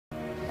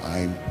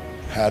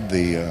I had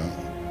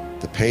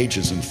the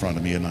pages in front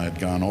of me and I had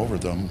gone over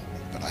them,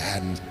 but I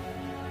hadn't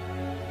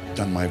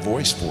done my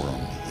voice for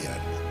them yet.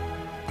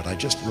 But I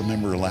just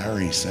remember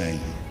Larry saying,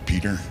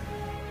 "Peter,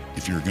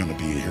 if you're going to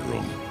be a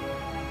hero,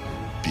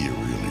 be a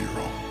real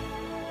hero.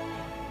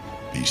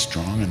 Be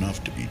strong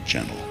enough to be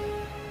gentle."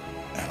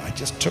 And I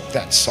just took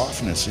that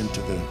softness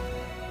into the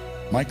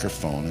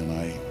microphone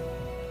and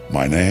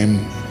my name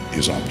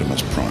is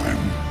Optimus Prime.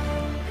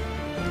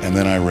 And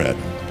then I read.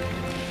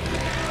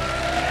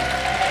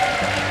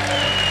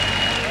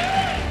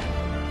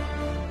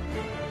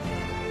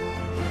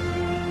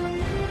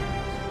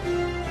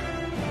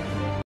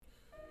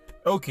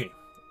 Okay,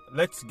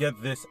 let's get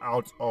this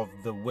out of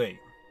the way.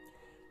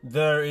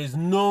 There is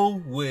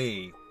no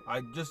way,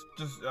 I'm just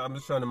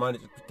trying to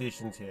manage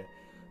expectations here.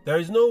 There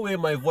is no way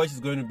my voice is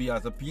going to be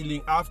as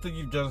appealing after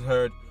you've just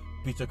heard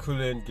Peter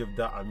Cullen give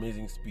that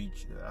amazing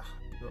speech.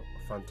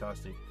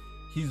 Fantastic.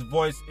 His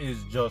voice is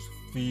just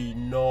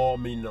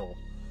phenomenal.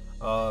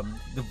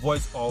 The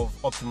voice of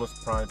Optimus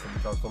Prime from the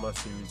Transformers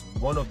series,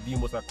 one of the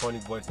most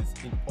iconic voices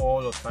in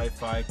all of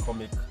sci-fi,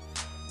 comic,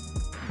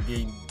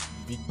 game,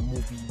 big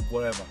movie,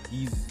 whatever.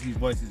 His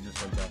voice is just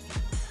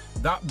fantastic.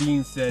 That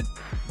being said,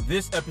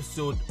 this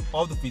episode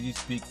of The Fizzy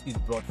Speaks is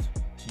brought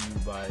to you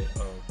by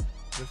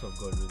grace of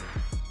God, really.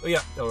 Oh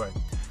yeah, alright.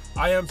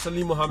 I am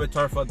Salim Mohammed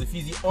Tarfa, The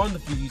Fizzy on The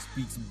Fizzy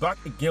Speaks, back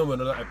again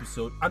with another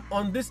episode. And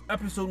on this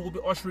episode, we'll be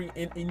ushering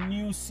in a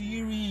new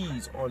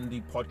series on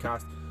the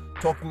podcast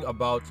talking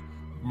about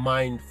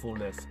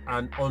mindfulness.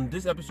 And on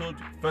this episode,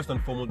 first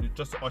and foremost,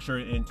 just to usher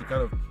it in, to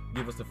kind of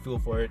give us a feel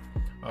for it,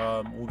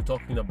 we'll be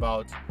talking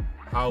about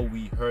how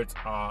we hurt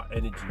our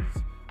energies.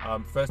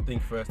 First thing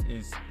first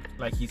is,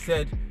 like he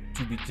said,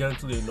 to be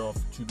gentle enough,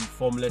 to be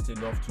formless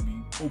enough, to be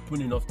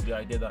open enough to the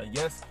idea that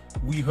yes,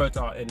 we hurt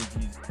our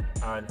energies,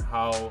 and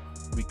how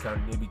we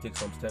can maybe take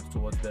some steps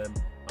towards them,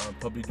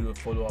 probably do a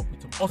follow-up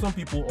with some awesome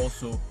people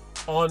also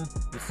on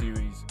the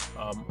series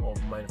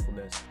of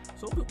mindfulness.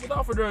 So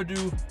without further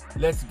ado,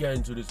 let's get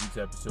into this week's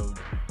episode.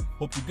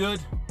 Hope you're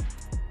good.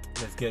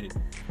 Let's get it.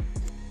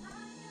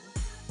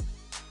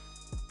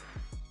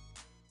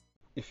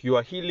 If you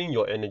are healing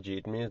your energy,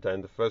 it means that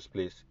in the first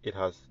place, it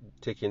has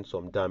taken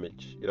some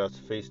damage. It has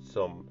faced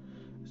some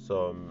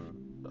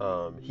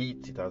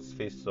heat. It has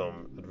faced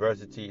some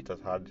adversity. It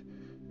has had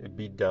a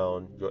beat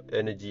down. Your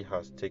energy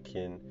has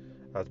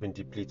been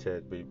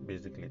depleted.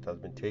 Basically, it has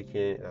been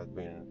taken. It has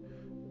been,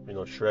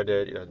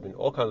 shredded. It has been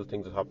all kinds of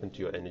things that happened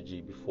to your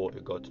energy before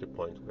it got to the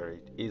point where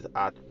it is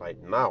at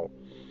right now.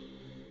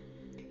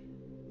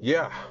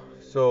 Yeah.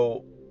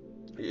 So,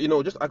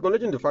 just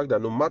acknowledging the fact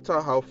that no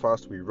matter how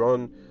fast we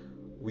run,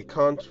 we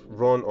can't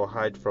run or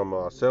hide from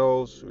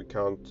ourselves. We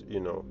can't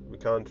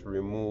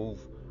remove,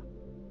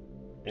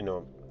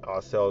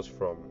 ourselves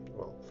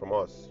from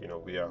us.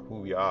 We are who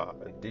we are,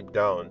 and deep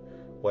down,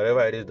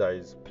 whatever it is that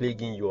is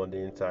plaguing you on the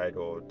inside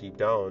or deep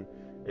down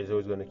is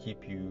always going to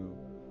keep you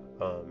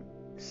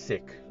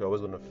sick. You're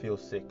always going to feel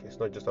sick. It's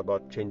not just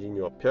about changing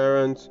your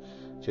appearance,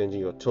 changing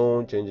your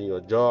tone, changing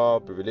your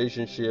job,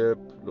 relationship,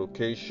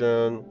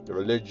 location,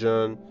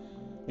 religion.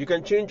 You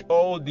can change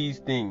all these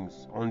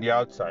things on the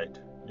outside.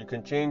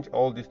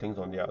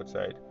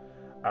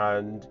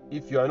 And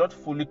if you are not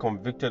fully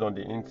convicted on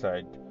the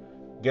inside,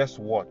 guess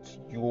what?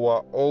 You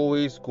are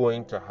always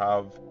going to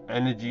have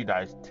energy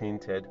that is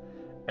tainted,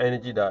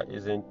 energy that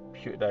isn't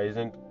pure, that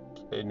isn't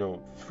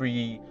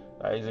free,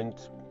 that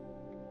isn't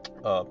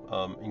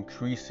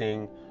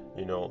increasing.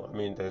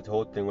 There's the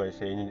whole thing where you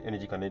say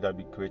energy can either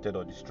be created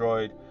or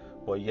destroyed.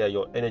 But yeah,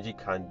 your energy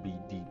can be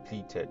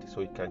depleted, so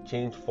it can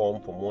change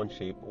form from one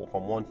shape or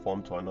from one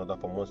form to another,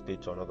 from one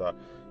state to another.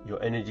 Your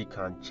energy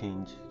can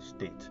change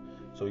state,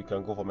 so you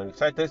can go from an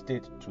excited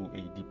state to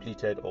a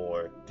depleted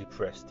or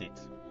depressed state.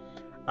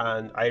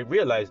 And I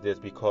realized this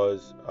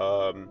because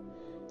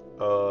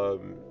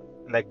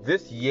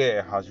this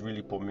year has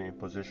really put me in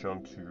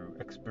position to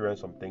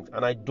experience some things,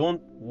 and I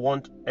don't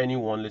want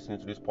anyone listening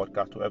to this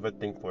podcast to ever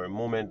think for a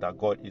moment that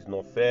God is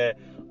not fair,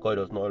 God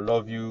does not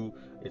love you,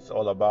 it's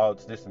all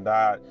about this and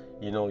that,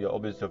 you're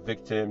always a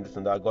victim, this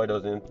and that. God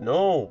doesn't.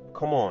 No,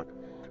 come on.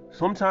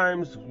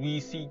 Sometimes we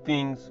see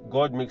things,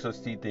 God makes us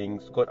see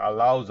things, God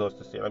allows us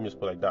to see. Let me just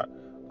put it like that.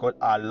 God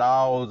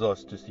allows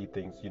us to see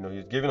things.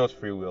 He's giving us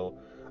free will,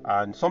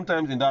 and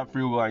sometimes in that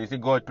free will, and you say,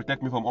 God,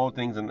 protect me from all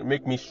things and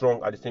make me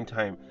strong at the same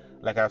time.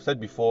 Like I've said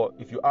before,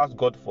 if you ask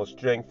God for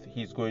strength,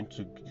 He's going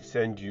to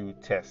send you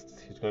tests.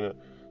 He's going to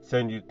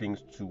send you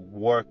things to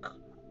work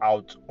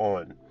out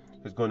on.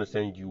 He's going to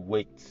send you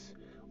weights,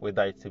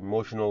 whether it's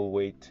emotional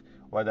weight,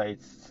 whether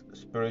it's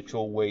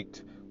spiritual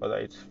weight, whether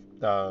it's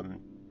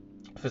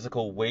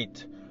physical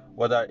weight,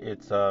 whether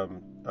it's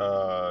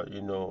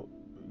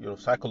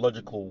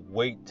psychological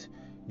weight.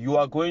 You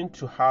are going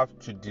to have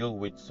to deal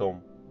with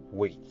some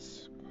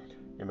weights.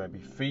 It might be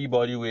free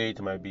body weight,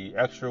 it might be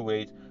extra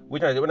weight.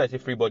 When I say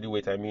free body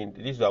weight, I mean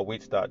these are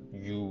weights that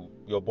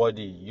your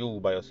body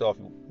by yourself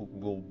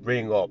will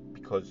bring up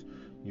because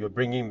You're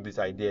bringing these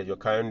ideas, you're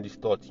carrying these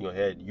thoughts in your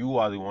head. You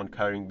are the one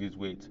carrying these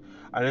weights.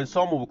 And then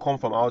some will come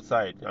from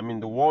outside. I mean,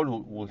 the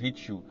world will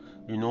hit you.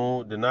 The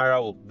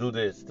naira will do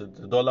this, the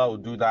dollar will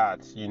do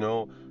that,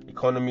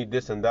 economy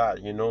this and that,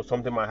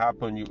 something might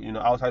happen,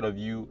 outside of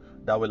you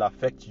that will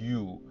affect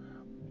you.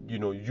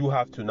 You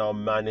have to now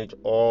manage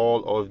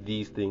all of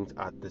these things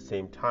at the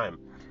same time.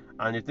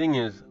 And the thing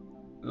is,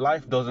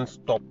 life doesn't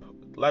stop,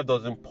 life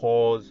doesn't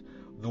pause,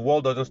 the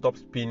world doesn't stop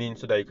spinning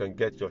so that you can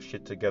get your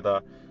shit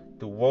together.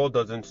 The world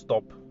doesn't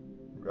stop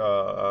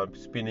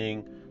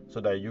spinning so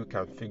that you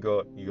can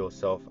figure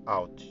yourself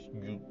out.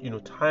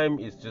 Time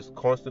is just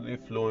constantly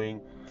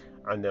flowing,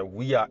 and then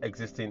we are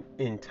existing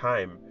in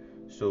time.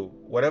 So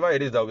whatever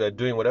it is that we are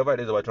doing, whatever it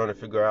is that we're trying to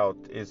figure out,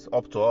 is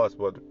up to us.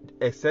 But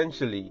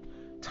essentially,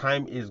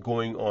 time is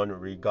going on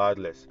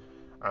regardless.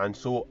 And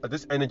so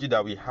this energy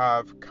that we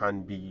have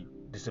can be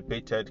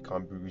dissipated,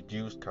 can be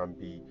reduced, can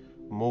be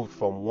moved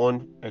from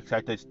one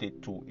excited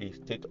state to a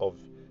state of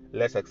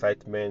less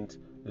excitement,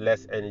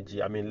 less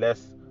energy,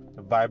 less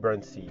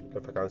vibrancy,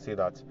 if I can say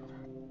that.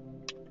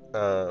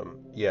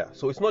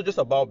 So it's not just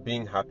about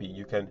being happy.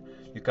 You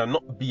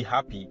cannot be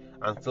happy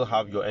and still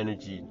have your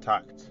energy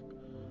intact.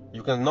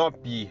 You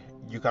cannot be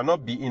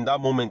in that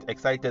moment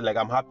excited, like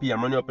I'm happy,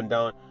 I'm running up and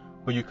down,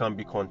 but you can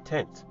be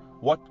content.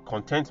 What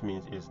content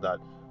means is that,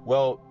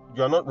 well,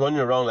 you're not running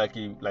around like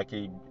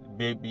a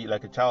baby,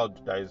 like a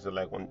child that is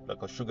like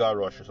a sugar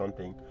rush or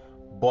something,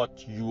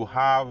 but you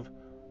have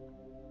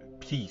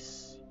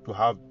peace, you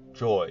have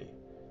joy,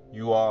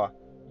 you are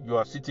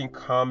sitting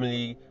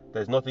calmly.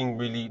 There's nothing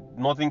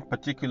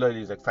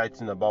particularly is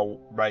exciting about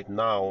right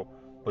now,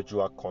 but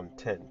you are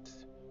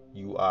content,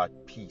 you are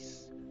at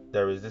peace.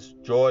 There is this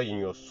joy in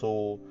your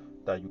soul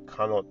that you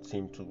cannot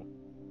seem to,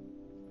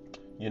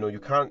 you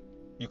can't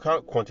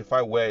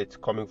quantify where it's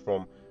coming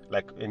from,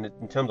 like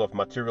in terms of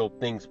material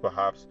things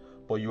perhaps,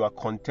 but you are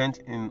content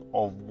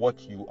of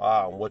what you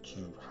are and what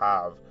you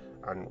have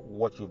and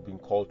what you've been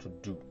called to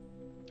do.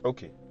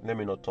 Okay, let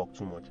me not talk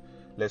too much.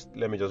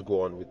 Let me just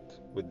go on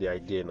with the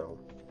idea now.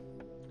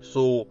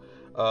 So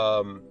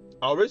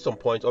I'll raise some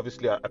points.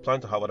 Obviously, I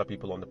plan to have other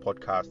people on the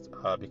podcast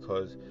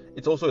because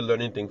it's also a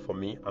learning thing for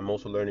me. I'm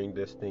also learning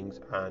these things,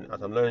 and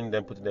as I'm learning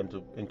them, putting them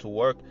into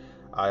work,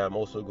 I am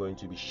also going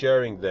to be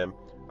sharing them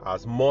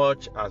as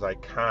much as I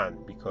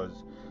can,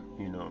 because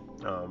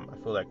I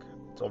feel like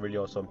it's already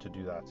awesome to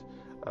do that.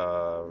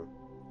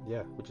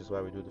 Which is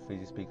why we do the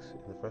Freezy Speaks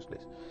in the first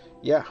place.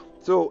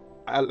 So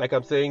like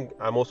I'm saying,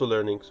 I'm also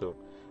learning, so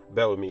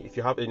bear with me. If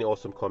you have any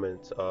awesome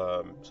comments,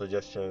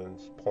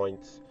 suggestions,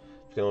 points,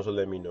 you can also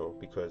let me know,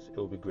 because it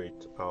will be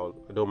great. I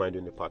don't mind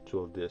doing a part 2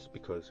 of this,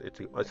 because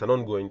it's an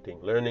ongoing thing.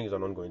 Learning is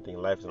an ongoing thing.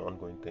 Life is an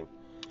ongoing thing.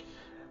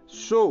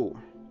 So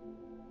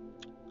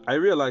I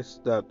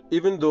realized that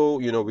even though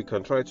we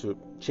can try to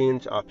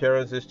change our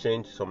appearances,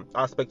 change some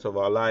aspects of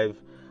our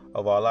lives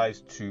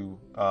to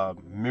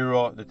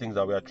mirror the things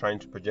that we are trying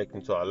to project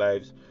into our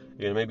lives.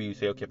 Maybe you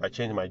say, okay, if I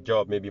change my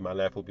job, maybe my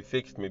life will be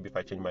fixed. Maybe if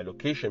I change my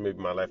location, maybe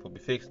my life will be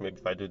fixed. Maybe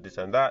if I do this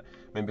and that,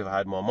 maybe if I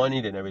had more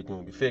money, then everything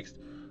will be fixed.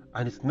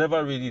 And it's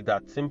never really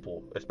that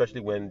simple, especially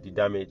when the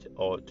damage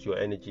to your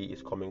energy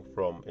is coming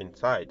from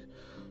inside.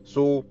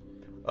 So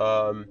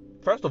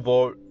first of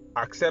all,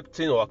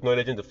 accepting or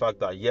acknowledging the fact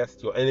that yes,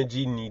 your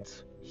energy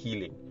needs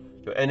healing,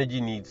 your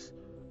energy needs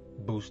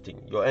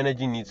boosting, your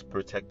energy needs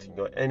protecting,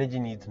 your energy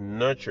needs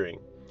nurturing.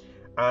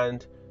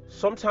 And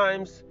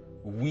sometimes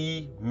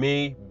we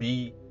may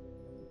be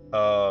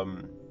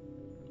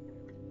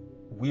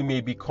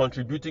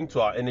contributing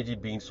to our energy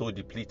being so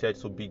depleted,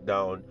 so beat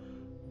down,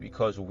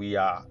 because we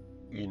are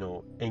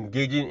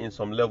engaging in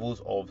some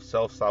levels of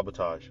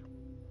self-sabotage,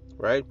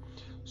 right?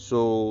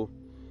 So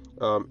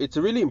it's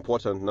really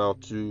important now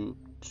to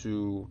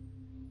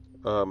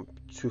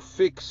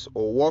fix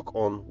or work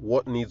on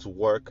what needs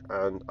work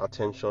and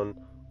attention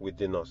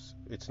within us.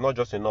 It's not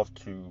just enough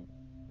to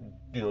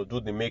do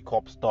the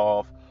makeup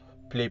stuff,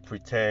 play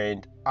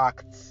pretend,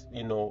 act,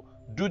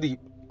 do the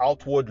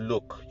outward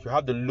look. You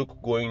have the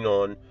look going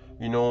on.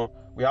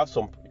 We have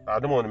some, I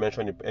don't want to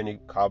mention any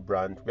car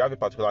brand. We have a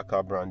particular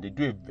car brand. They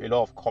do a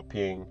lot of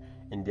copying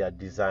in their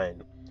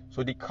design.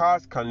 So the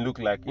cars can look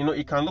like,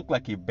 it can look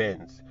like a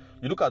Benz.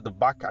 You look at the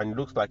back and it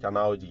looks like an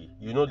Audi.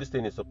 This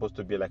thing is supposed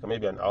to be like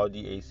maybe an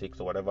Audi A6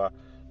 or whatever.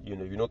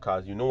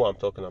 Cars. You know what I'm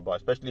talking about.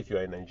 Especially if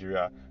you're in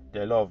Nigeria,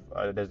 there are a lot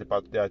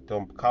of there are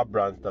some car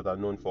brands that are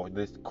known for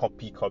this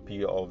copy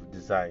of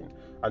design.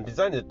 And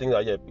design is the thing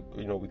that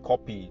we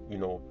copy.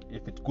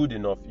 If it's good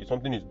enough, if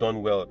something is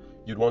done well,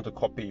 you'd want to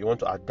copy. You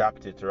want to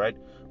adapt it, right?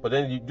 But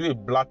then you do a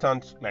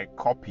blatant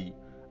copy,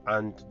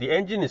 and the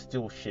engine is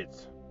still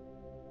shit.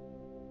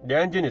 The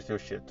engine is still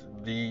shit.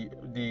 The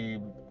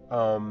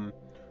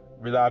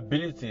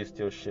reliability is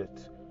still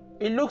shit.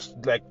 It looks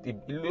like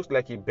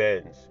a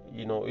Benz,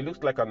 it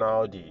looks like an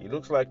Audi, it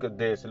looks like a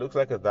this, it looks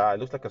like a that, it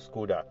looks like a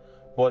Skoda,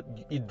 but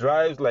it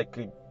drives like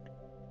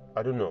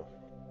I don't know.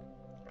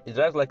 It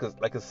drives like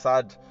a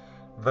sad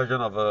version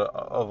of a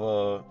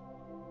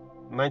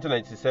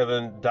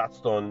 1997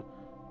 Datsun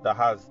that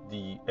has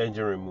the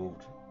engine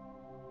removed.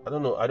 I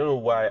don't know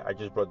why I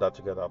just brought that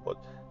together, but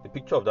the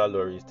picture of that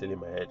lorry is still in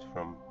my head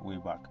from way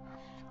back.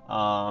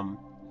 Um,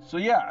 so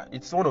yeah,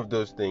 it's one of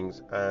those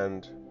things,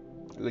 and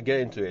we'll get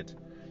into it.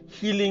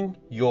 Healing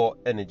your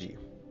energy,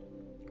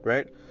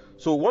 right?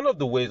 So one of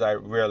the ways I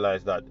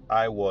realized that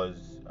I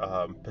was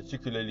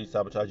particularly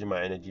sabotaging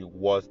my energy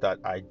was that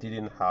I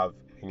didn't have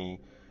any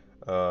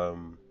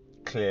um,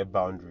 clear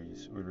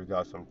boundaries with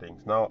regards to some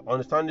things. Now,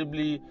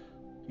 understandably,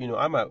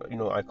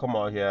 I come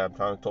out here, I'm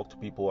trying to talk to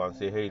people and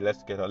say, hey,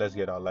 let's get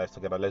our lives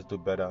together, let's do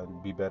better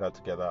and be better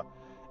together.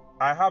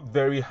 I have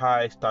very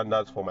high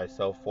standards for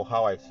myself, for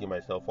how I see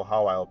myself, for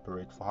how I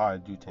operate, for how I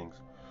do things.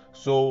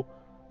 So,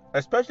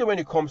 especially when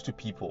it comes to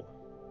people,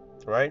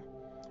 right?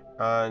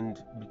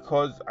 And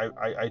because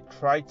I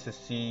try to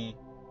see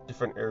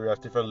different areas,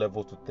 different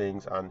levels to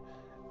things, and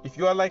if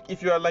you are like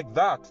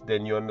that,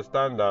 then you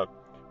understand that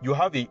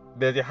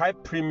there's a high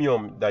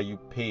premium that you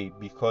pay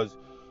because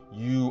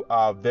you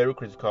are very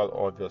critical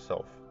of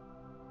yourself.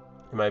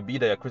 It might be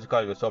that you're critical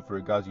of yourself in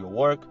regards to your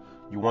work.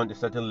 You want a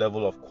certain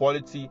level of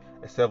quality,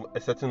 a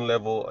certain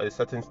level, a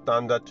certain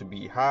standard to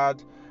be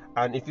had.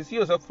 And if you see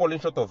yourself falling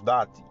short of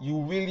that,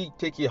 you really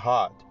take it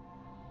hard.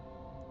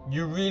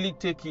 You really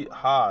take it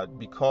hard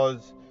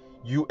because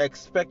you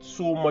expect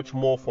so much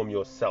more from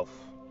yourself.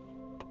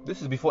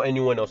 This is before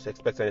anyone else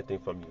expects anything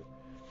from you,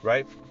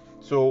 right?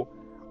 So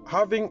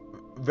having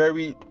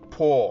very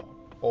poor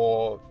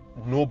or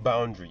no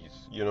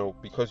boundaries,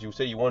 because you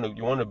say you want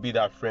to be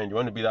that friend, you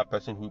want to be that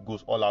person who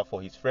goes all out for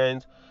his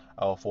friends,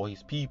 for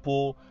his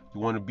people.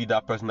 You want to be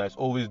that person that's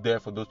always there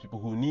for those people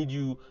who need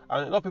you.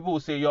 And a lot of people will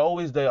say you're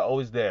always there, you're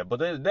always there. But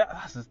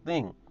that's the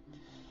thing.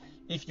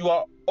 If you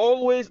are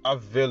always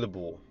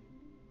available,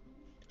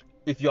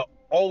 you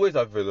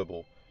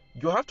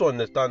have to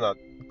understand that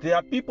there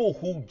are people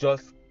who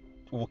just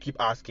will keep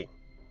asking,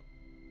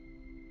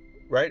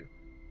 right?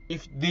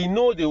 If they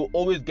know they will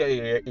always get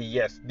a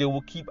yes, they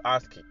will keep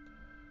asking.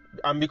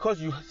 And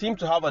because you seem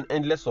to have an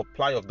endless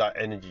supply of that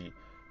energy,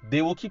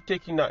 they will keep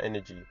taking that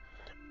energy.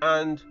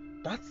 And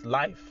that's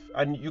life.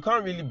 And you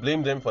can't really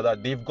blame them for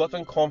that. They've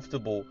gotten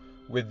comfortable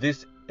with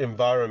this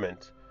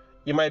environment.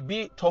 It might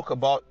be talk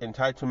about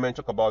entitlement,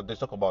 talk about this,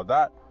 talk about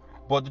that.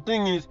 But the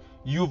thing is,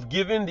 you've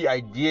given the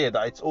idea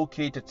that it's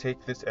okay to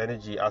take this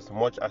energy as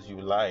much as you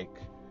like.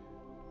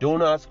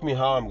 Don't ask me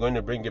how I'm going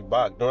to bring it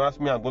back. Don't ask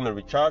me how I'm going to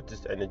recharge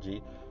this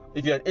energy.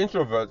 If you're an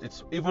introvert,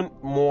 it's even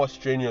more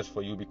strenuous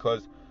for you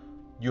because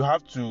you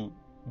have to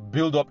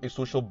build up a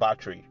social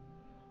battery.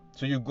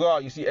 So you go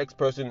out, you see X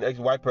person, X,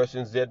 Y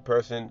person, Z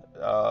person,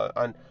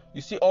 and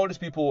you see all these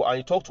people and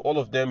you talk to all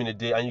of them in a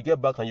day and you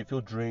get back and you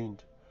feel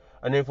drained.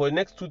 And then for the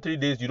next 2-3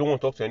 days, you don't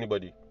want to talk to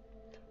anybody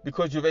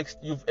because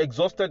you've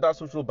exhausted that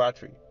social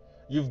battery.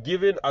 You've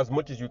given as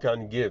much as you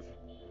can give.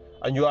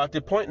 And you're at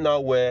a point now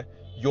where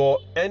your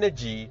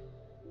energy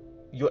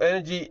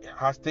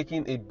has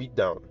taken a beat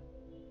down.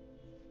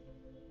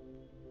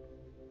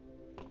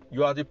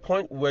 You are at the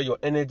point where your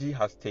energy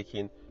has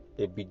taken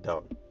a beat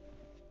down.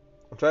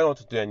 I'm trying not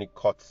to do any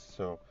cuts,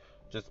 so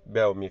just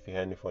bear with me if you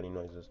hear any funny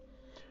noises.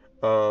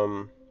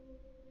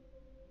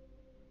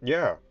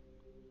 Yeah.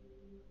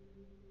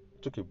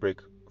 Took a break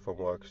from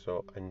work,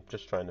 so I'm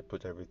just trying to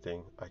put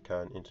everything I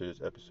can into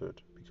this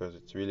episode because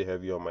it's really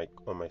heavy on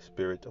my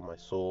spirit, on my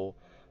soul,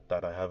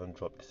 that I haven't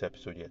dropped this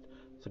episode yet.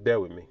 So bear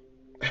with me.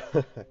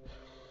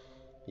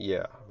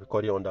 Yeah,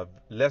 recording under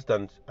less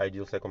than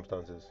ideal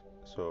circumstances.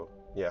 So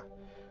yeah.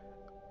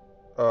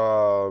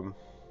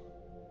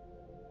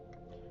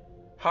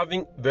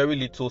 Having very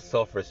little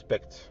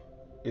self-respect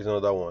is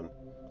another one.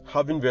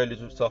 Having very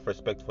little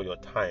self-respect for your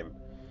time.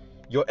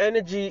 Your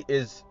energy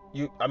is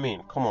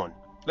come on.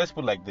 Let's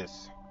put it like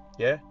this.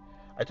 Yeah?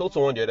 I told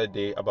someone the other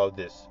day about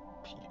this.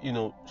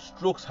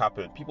 Strokes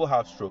happen. People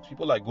have strokes.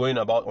 People are going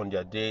about on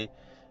their day,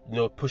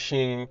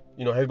 pushing,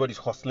 everybody's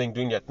hustling,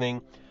 doing their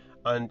thing.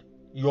 And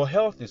your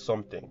health is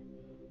something.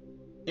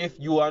 If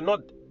you are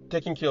not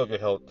taking care of your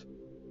health,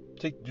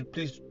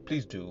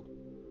 please do.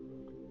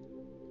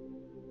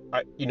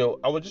 I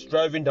was just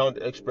driving down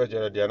the express the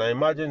other day and I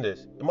imagined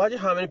this. Imagine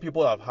how many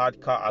people have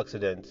had car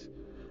accidents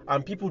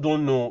and people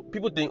don't know.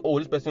 People think, oh,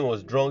 this person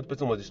was drunk, this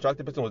person was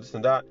distracted, this person was this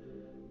and that.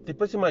 The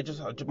person might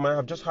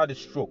have just had a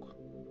stroke.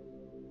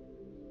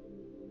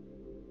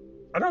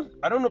 I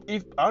don't know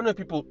if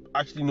people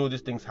actually know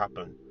these things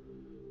happen.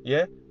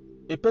 Yeah?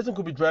 A person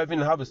could be driving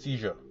and have a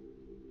seizure.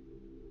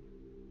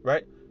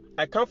 Right?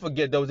 I can't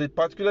forget there was a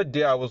particular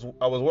day I was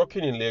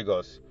working in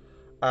Lagos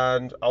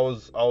and I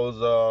was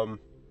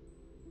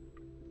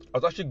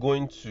actually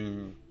going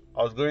to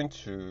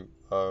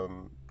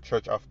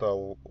church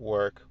after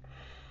work,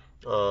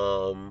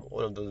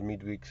 one of those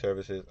midweek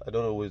services. I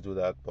don't always do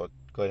that, but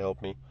God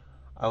help me.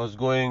 I was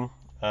going,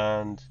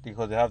 and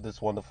because they have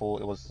this wonderful,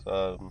 it was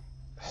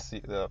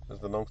it's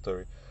a long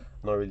story,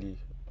 not really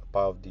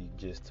part of the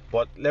gist.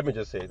 But let me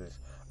just say this: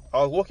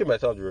 I was walking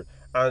myself the road,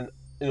 and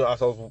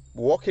as I was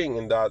walking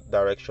in that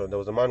direction, there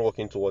was a man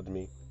walking towards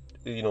me.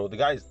 The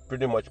guy is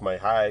pretty much my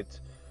height,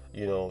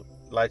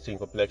 light skin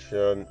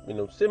complexion,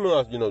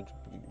 similar,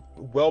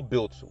 well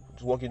built,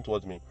 walking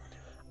towards me.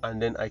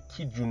 And then I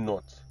kid you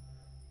not,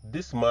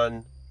 this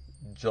man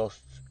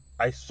just,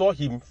 I saw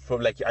him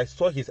from, like, I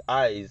saw his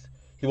eyes.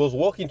 He was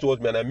walking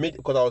towards me, and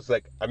because I was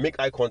like, I make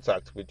eye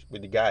contact with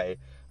the guy,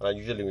 and I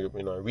usually,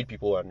 I read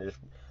people, and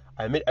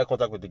I made eye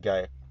contact with the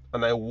guy,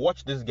 and I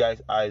watched this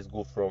guy's eyes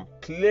go from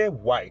clear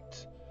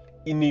white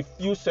in a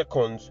few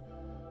seconds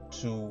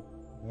to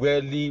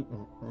really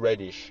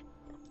reddish,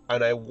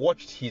 and I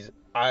watched his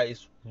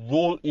eyes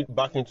roll it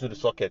back into the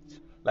socket,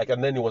 like,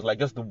 and then it was like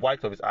just the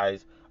white of his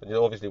eyes, and then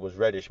obviously it was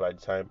reddish by the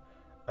time,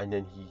 and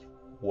then he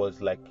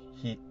was like,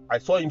 I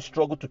saw him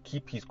struggle to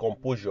keep his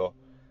composure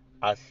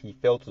as he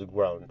fell to the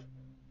ground.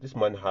 This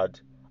man had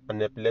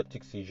an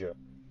epileptic seizure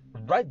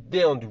right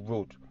there on the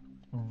road,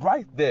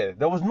 right there.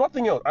 There was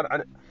nothing else,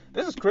 and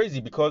this is crazy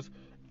because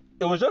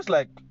it was just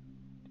like,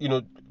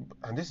 and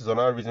this is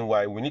another reason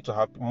why we need to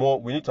have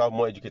more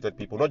educated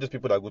people, not just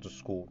people that go to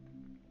school.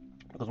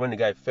 Because when the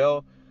guy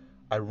fell,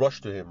 I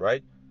rushed to him,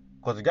 right?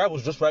 Because the guy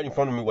was just right in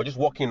front of me. We're just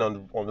walking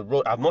on the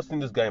road. I've not seen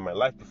this guy in my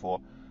life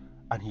before,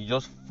 and he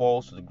just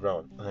falls to the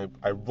ground. And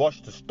I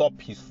rushed to stop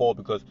his fall,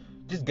 because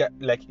this guy,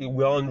 like,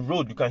 we're on the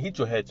road, you can hit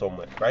your head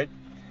somewhere, right?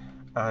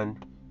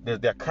 And there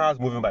are cars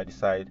moving by the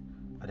side,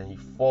 and then he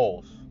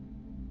falls,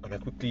 and I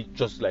quickly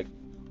just, like,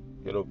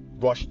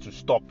 rushed to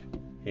stop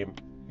him.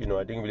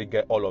 I didn't really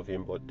get all of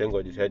him, but thank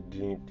God his head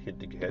didn't hit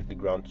the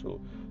ground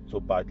so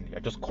badly. I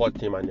just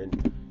caught him, and then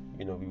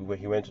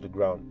he went to the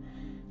ground,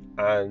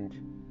 and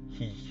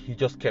he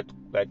just kept,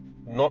 like,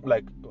 not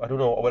like, I don't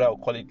know what I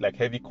would call it, like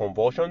heavy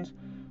convulsions,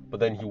 but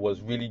then he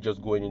was really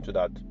just going into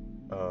that.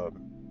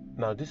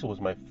 Now, this was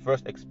my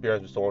first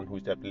experience with someone who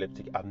is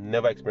epileptic. I've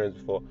never experienced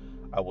before.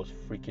 I was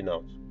freaking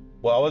out.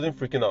 Well, I wasn't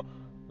freaking out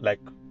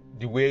like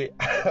the way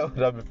I would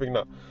have been freaking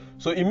out.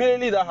 So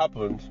immediately that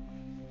happened,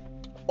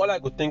 all I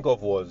could think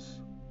of was,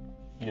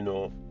 I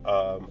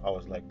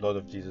was like, Lord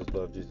of Jesus,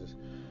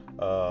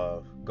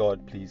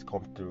 God, please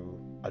come through.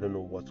 I don't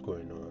know what's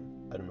going on.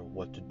 I don't know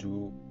what to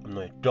do. I'm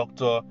not a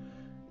doctor.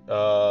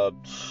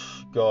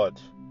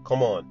 God,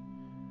 come on.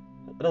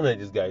 I don't know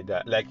this guy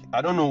that, like,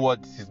 I don't know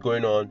what is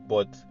going on,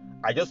 but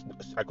I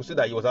could see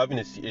that he was having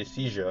a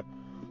seizure.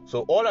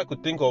 So all I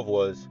could think of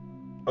was,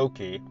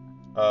 okay,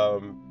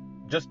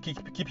 just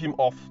keep him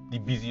off the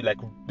busy, like,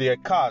 there are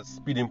cars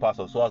speeding past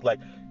us. So I was like,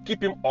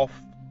 keep him off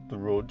the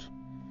road.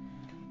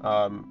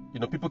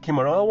 People came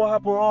around, oh, what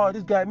happened? Oh,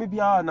 this guy, maybe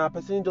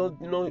person just,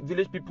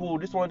 village people,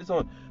 this one.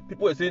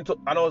 People were saying,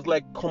 and I was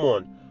like, come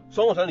on.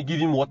 Someone was trying to give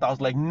him water. I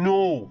was like,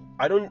 no,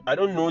 I don't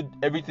know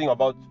everything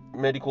about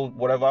medical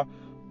whatever,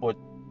 but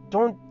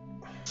don't.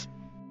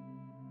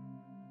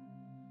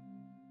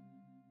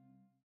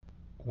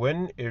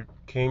 When it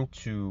came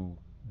to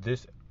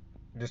this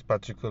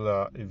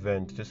particular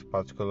event, this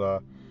particular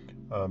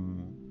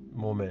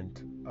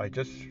moment, I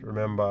just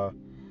remember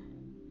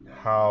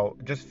how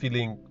just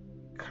feeling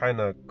kind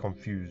of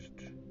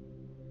confused.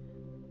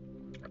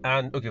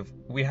 And okay,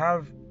 we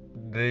have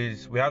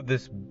this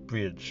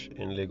bridge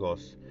in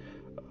Lagos,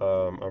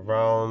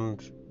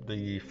 around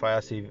the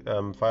fire service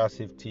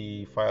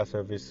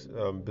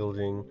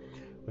building,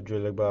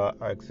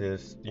 Ojuelegba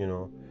access,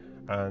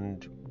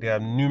 and there are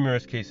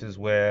numerous cases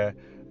where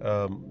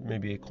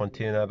maybe a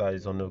container that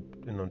is on a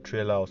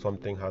trailer or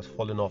something has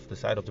fallen off the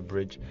side of the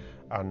bridge,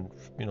 and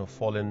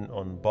fallen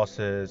on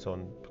buses,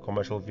 on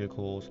commercial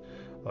vehicles,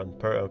 on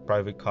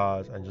private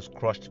cars, and just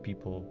crushed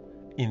people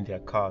in their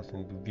cars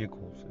and the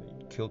vehicles,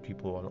 kill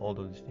people, and all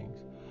those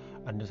things.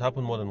 And this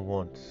happened more than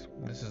once.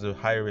 This is a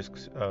high risk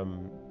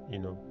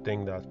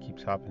thing that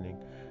keeps happening.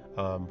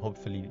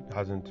 Hopefully it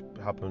hasn't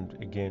happened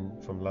again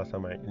from last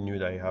time I knew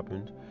that it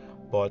happened.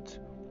 But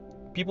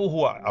people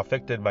who are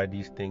affected by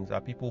these things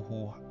are people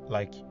who,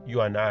 like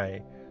you and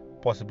I,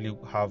 possibly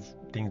have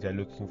things they're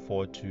looking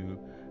forward to,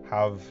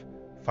 have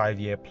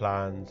 5-year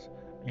plans,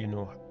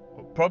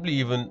 probably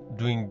even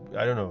doing,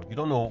 I don't know, we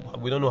don't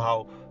know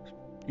how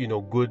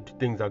good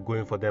things are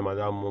going for them at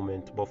that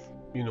moment, but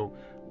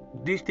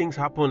these things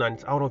happen and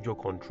it's out of your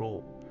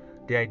control.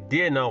 The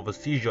idea now of a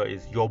seizure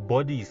is your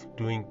body is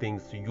doing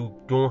things you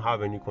don't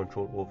have any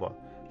control over.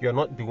 You're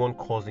not the one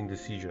causing the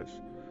seizures.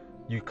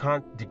 You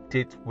can't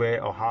dictate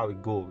where or how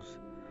it goes,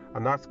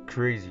 and that's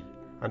crazy,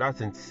 and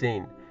that's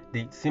insane.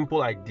 The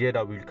simple idea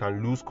that we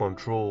can lose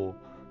control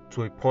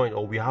to a point,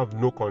 or we have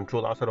no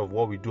control outside of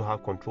what we do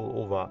have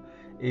control over,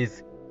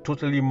 is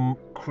totally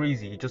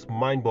crazy. It's just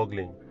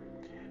mind-boggling,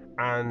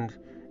 and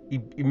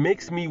it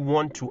makes me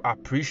want to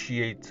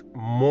appreciate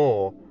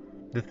more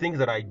the things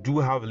that I do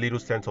have a little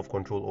sense of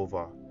control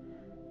over,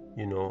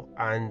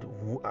 and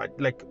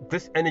like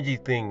this energy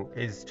thing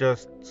is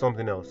just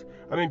something else.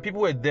 I mean,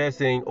 people were there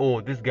saying,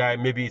 oh, this guy,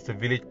 maybe it's a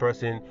village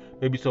person,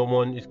 maybe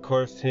someone is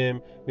cursed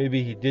him,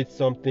 maybe he did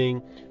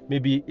something,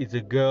 maybe it's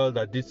a girl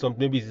that did something,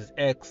 maybe it's his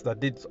ex that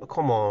did.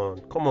 Come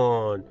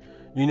on,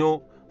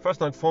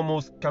 first and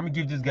foremost, can we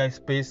give this guy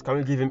space? Can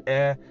we give him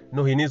air?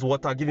 No, he needs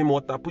water. Give him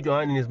water. Put your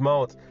hand in his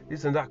mouth.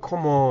 This and that.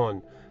 Come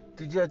on.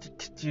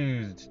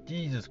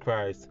 Jesus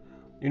Christ.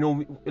 A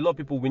lot of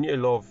people, we need a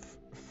lot of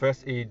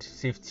first aid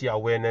safety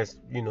awareness,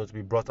 to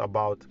be brought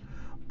about.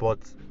 But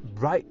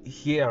right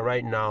here,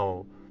 right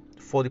now,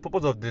 for the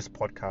purpose of this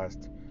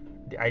podcast,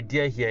 the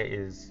idea here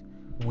is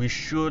we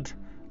should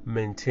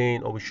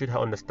maintain, or we should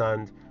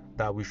understand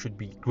that we should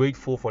be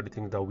grateful for the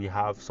things that we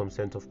have some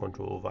sense of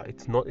control over.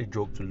 It's not a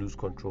joke to lose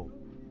control.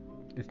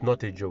 It's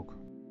not a joke.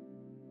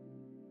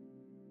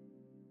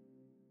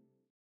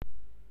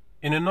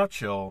 In a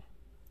nutshell,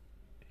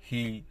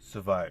 he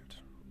survived.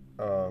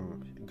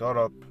 He got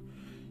up.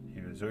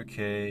 He was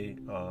okay.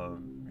 No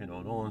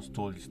one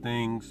stole his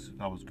things.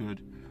 That was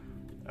good.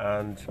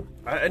 And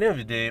at the end of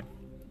the day,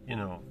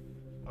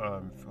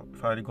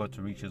 finally got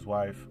to reach his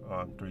wife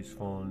through his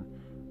phone.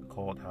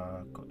 Called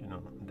her.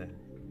 Then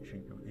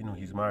she,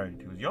 he's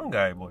married. He was a young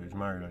guy, but he was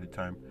married at the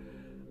time.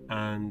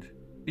 And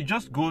it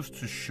just goes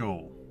to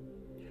show.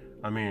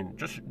 I mean,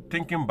 just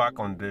thinking back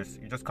on this,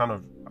 it just kind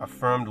of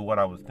affirmed what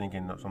I was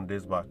thinking some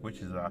days back, which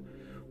is that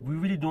we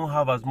really don't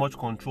have as much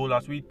control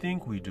as we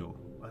think we do.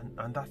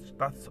 And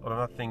that's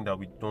another thing that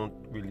we don't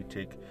really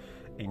take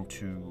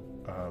into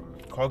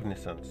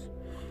cognizance.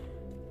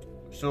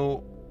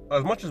 So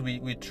as much as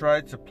we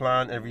try to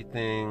plan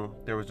everything,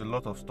 there is a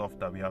lot of stuff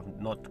that we have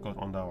not got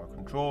under our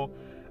control.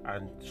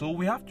 And so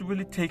we have to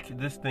really take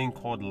this thing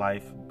called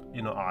life,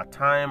 our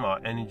time, our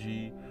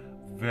energy,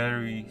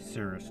 very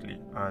seriously.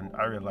 And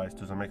I realized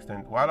to some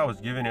extent, while I was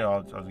giving it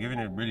out, I was giving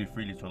it really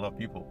freely to a lot of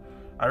people.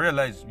 I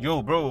realized,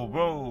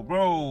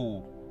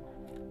 bro,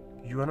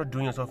 you are not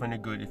doing yourself any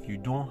good if you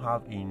don't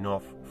have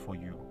enough for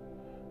you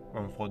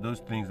and for those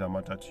things that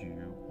matter to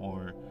you,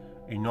 or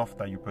enough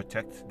that you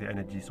protect the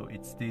energy so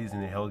it stays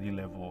in a healthy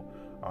level,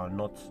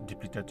 not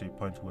depleted to a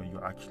point where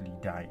you're actually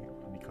dying,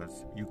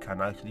 because you can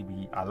actually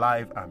be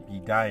alive and be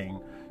dying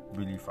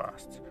really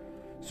fast.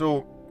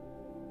 So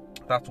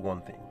that's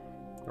one thing,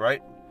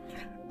 right?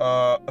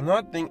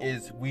 Another thing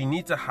is we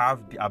need to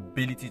have the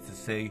ability to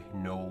say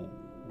no.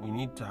 We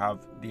need to have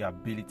the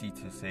ability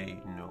to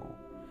say no,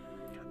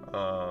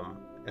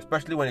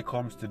 especially when it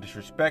comes to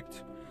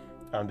disrespect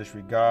and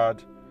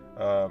disregard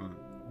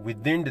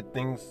within the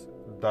things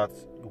that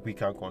we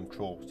can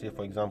control. Say,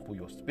 for example,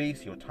 your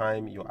space, your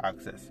time, your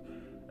access,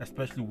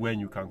 especially when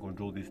you can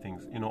control these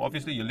things.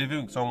 Obviously you're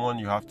living with someone,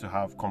 you have to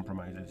have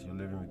compromises. You're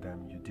living with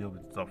them, you deal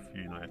with stuff,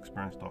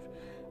 experience stuff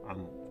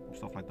and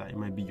stuff like that. It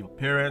might be your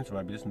parents, it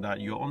might be this and that.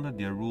 You're under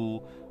their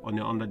rule, or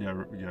you're under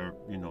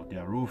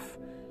their roof.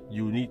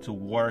 You need to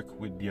work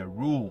with their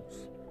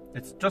rules.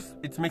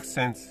 It makes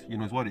sense.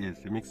 It's what it is.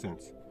 It makes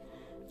sense.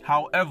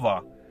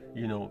 However,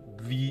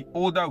 the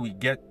older we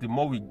get, the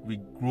more we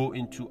grow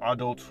into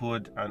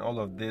adulthood and all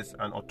of this,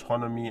 and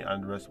autonomy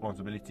and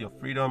responsibility of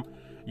freedom,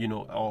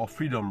 or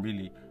freedom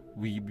really,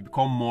 we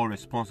become more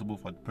responsible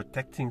for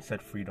protecting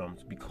said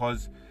freedoms,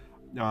 because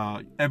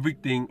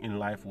everything in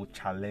life will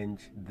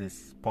challenge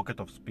this pocket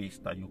of space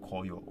that you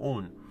call your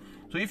own.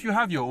 So if you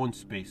have your own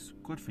space,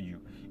 good for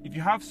you. If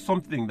you have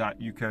something that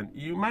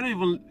it might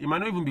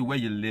not even be where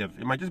you live.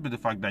 It might just be the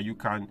fact that you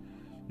can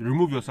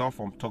remove yourself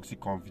from toxic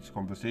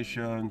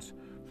conversations,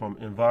 from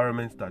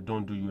environments that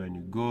don't do you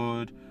any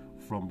good,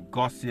 from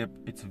gossip.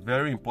 It's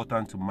very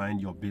important to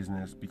mind your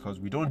business, because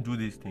we don't do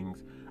these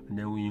things and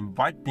then we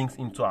invite things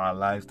into our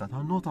lives that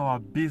are not our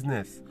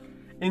business.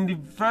 In the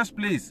first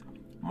place,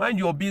 mind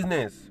your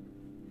business,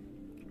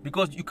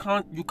 because you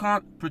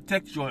can't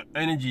protect your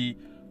energy.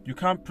 You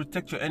can't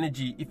protect your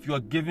energy if you are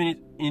giving it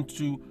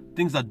into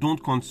things that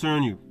don't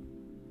concern you,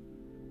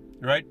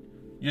 right?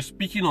 You're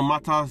speaking on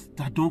matters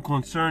that don't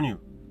concern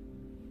you.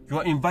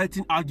 You're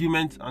inviting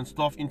arguments and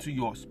stuff into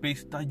your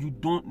space that you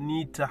don't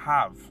need to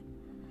have.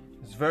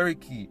 It's very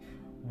key.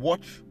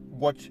 Watch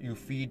what you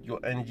feed your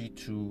energy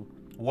to.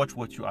 Watch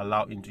what you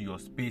allow into your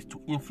space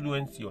to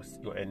influence your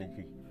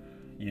energy.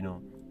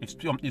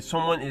 If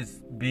someone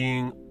is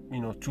being,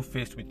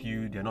 two-faced with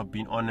you, they're not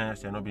being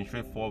honest, they're not being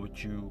straightforward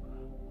with you,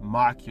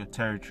 mark your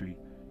territory.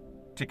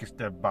 Take a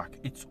step back.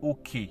 It's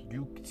okay.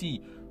 You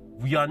see,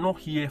 we are not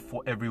here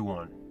for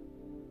everyone.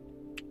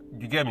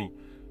 You get me?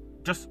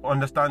 Just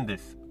understand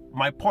this.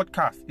 My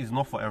podcast is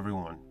not for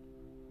everyone.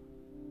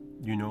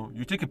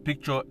 You take a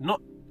picture,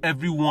 not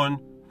everyone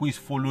who is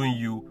following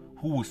you,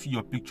 who will see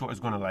your picture, is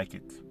going to like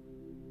it.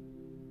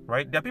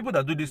 Right? There are people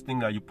that do this thing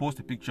that you post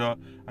a picture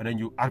and then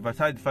you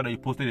advertise the fact that you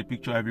posted a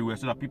picture everywhere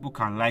so that people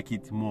can like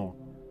it more.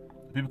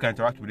 People can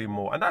interact with it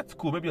more. And that's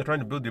cool. Maybe you're trying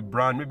to build a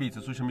brand. Maybe it's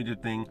a social media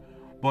thing.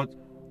 But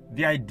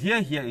the idea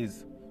here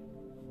is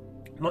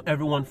not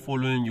everyone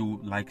following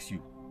you likes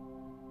you.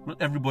 Not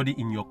everybody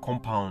in your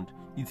compound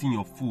eating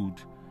your food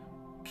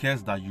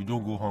cares that you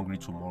don't go hungry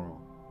tomorrow.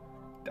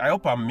 I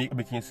hope I'm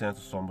making sense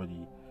to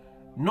somebody.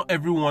 Not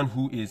everyone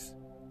who is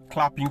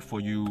clapping for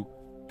you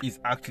is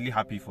actually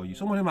happy for you.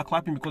 Some of them are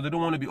clapping because they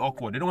don't want to be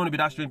awkward. They don't want to be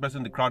that strange person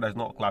in the crowd that's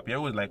not clapping.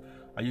 Everyone's like,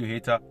 are you a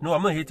hater? No,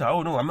 I'm not a hater.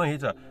 Oh no, I'm not a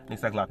hater. And they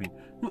start clapping.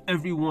 Not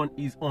everyone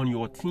is on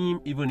your team,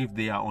 even if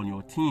they are on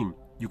your team.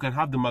 You can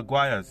have the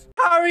Maguires.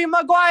 Harry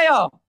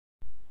Maguire!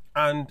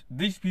 And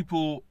these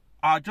people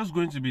are just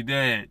going to be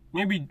there.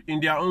 Maybe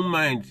in their own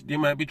mind, they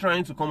might be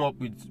trying to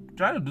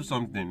try to do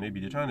something.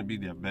 Maybe they're trying to be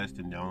their best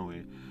in their own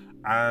way.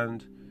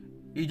 And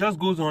it just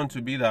goes on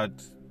to be that,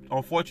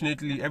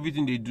 unfortunately,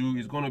 everything they do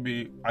is going to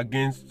be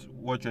against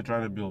what you're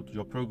trying to build,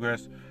 your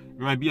progress,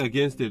 You might be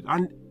against it.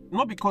 And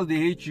not because they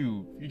hate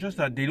you. It's just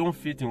that they don't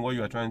fit in what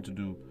you are trying to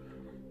do.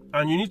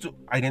 And you need to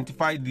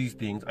identify these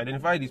things,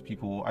 identify these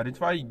people,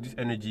 identify these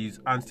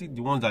energies, and see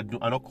the ones that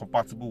are not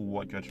compatible with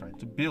what you're trying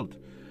to build.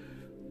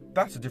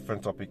 That's a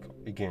different topic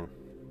again.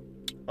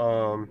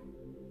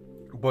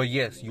 But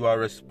yes, you are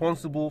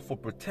responsible for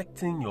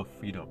protecting your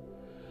freedom.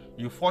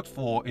 You fought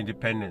for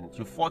independence.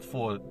 You fought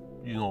for,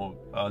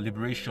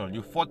 liberation.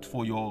 You fought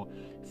for your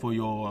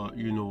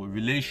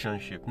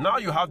relationship. Now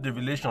you have the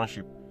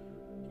relationship.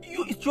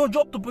 It's your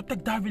job to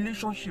protect that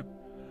relationship.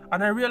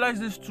 And I realize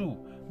this too.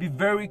 Be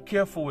very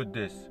careful with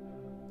this.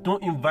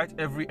 Don't invite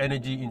every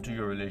energy into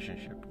your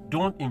relationship.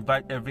 Don't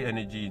invite every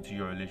energy into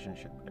your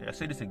relationship. I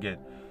say this again.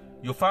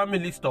 Your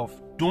family stuff,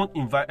 don't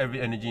invite every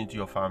energy into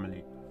your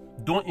family.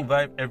 Don't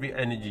invite every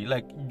energy.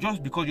 Like,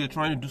 just because you're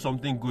trying to do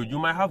something good, you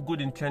might have good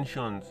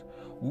intentions.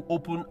 Will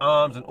open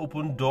arms and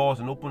open doors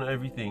and open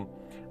everything.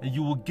 And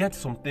you will get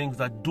some things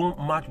that don't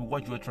match with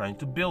what you're trying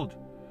to build.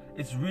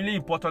 It's really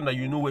important that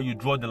you know where you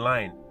draw the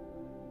line.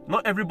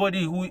 Not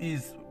everybody who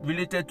is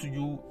related to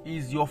you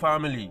is your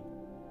family.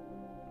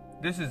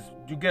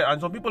 And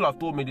some people have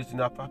told me this,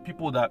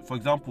 people that, for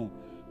example,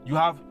 you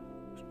have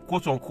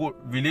quote unquote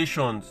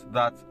relations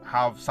that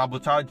have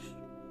sabotaged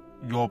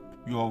your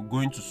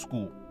going to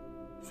school,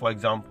 for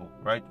example,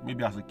 right?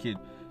 Maybe as a kid,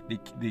 they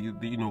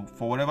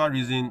for whatever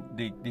reason,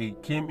 they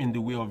came in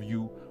the way of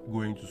you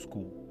going to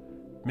school.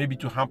 Maybe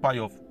to hamper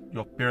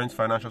your parents'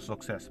 financial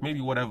success, maybe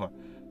whatever,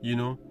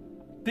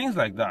 things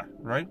like that,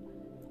 right?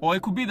 Or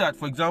it could be that,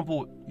 for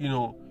example,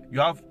 you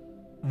have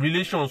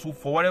relations who,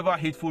 for whatever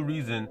hateful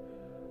reason,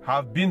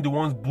 have been the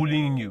ones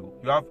bullying you.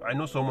 I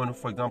know someone who,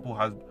 for example,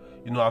 has,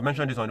 I've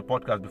mentioned this on the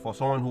podcast before,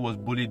 someone who was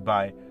bullied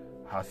by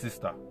her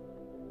sister,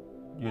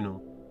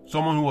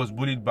 someone who was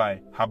bullied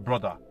by her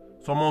brother,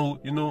 someone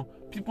who,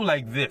 people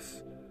like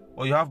this.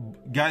 Or you have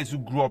guys who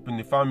grew up in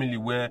the family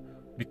where,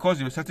 because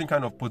you're a certain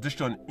kind of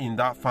position in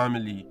that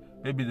family,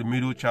 maybe the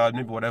middle child,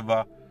 maybe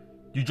whatever,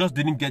 you just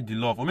didn't get the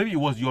love. Or maybe it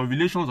was your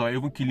relations that were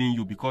even killing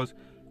you because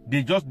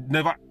they just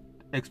never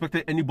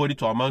expected anybody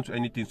to amount to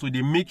anything. So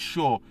they make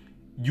sure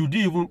you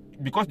didn't even,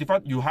 because the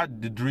fact you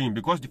had the dream,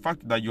 because the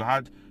fact that you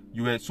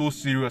were so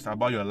serious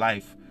about your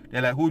life,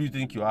 they're like, who do you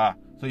think you are?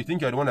 So you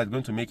think you're the one that's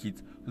going to make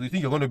it. So you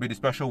think you're going to be the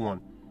special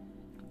one.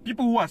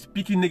 People who are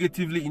speaking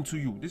negatively into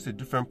you, this is a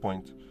different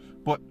point.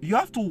 But you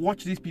have to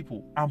watch these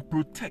people and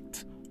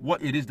protect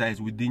what it is that is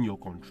within your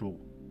control.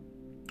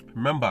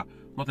 Remember,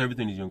 not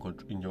everything is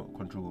in your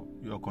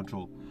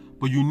control.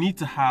 But you need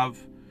to have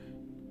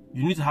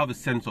a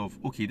sense of,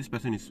 okay, this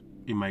person is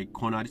in my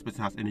corner, this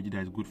person has energy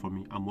that is good for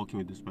me, I'm working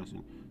with this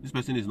person. This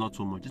person is not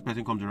so much. This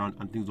person comes around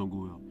and things don't go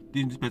well.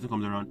 This person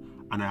comes around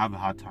and I have a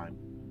hard time.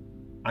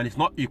 And it's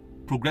not a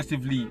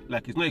progressively,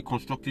 like, it's not a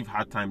constructive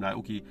hard time, like,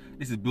 okay,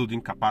 this is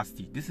building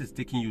capacity. This is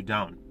taking you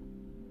down.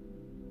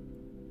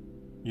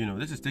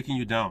 This is taking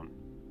you down.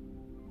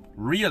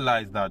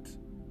 Realize that,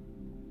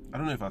 I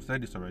don't know if I've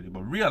said this already,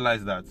 but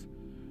realize that,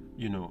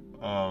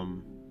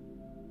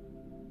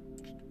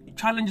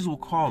 challenges will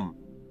come.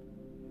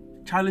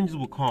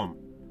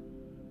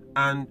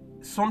 And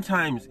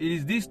sometimes it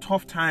is these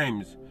tough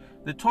times.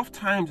 The tough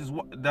times is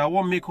what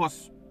make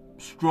us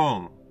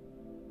strong.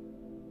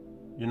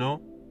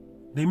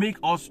 They make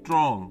us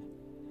strong.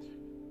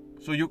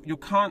 So you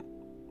can't,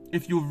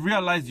 if you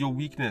realize your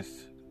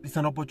weakness, it's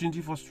an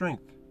opportunity for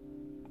strength.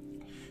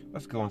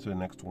 Let's go on to the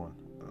next one.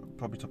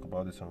 Probably talk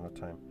about this another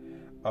time.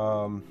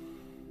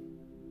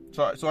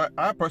 So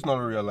I personally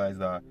realized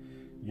that,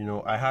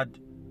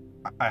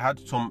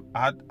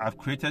 I've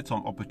created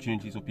some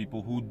opportunities for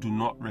people who do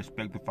not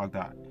respect the fact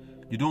that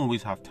you don't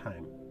always have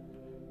time.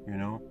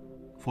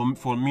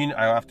 For me,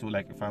 I have to,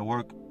 like, if I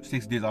work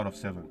 6 days out of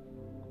 7,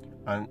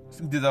 and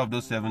 6 days out of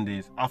those 7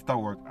 days after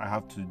work, I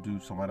have to do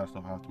some other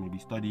stuff. I have to maybe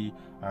study,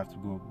 I have to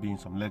go be in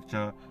some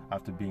lecture, I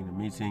have to be in a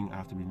meeting, I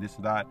have to be in this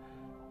and that.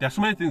 There are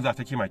so many things that are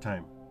taking my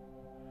time.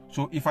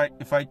 So if I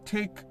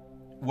take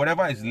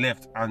whatever is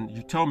left and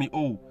you tell me,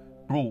 oh,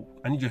 bro,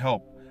 I need your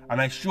help,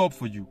 and I show up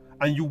for you,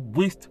 and you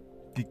waste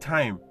the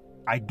time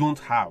I don't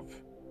have.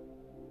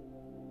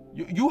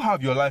 You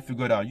have your life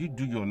figured out. You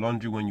do your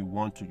laundry when you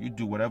want to. You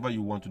do whatever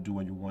you want to do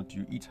when you want to.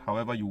 You eat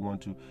however you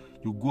want to.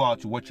 You go out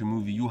to watch a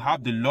movie. You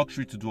have the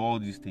luxury to do all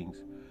these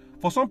things.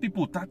 For some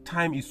people, that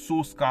time is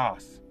so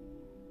scarce.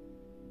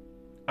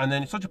 And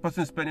then such a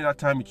person is spending that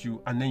time with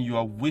you, and then you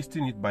are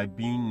wasting it by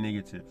being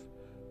negative,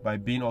 by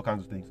being all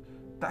kinds of things.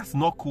 That's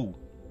not cool.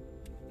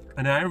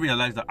 And I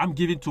realized that I'm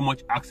giving too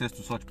much access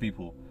to such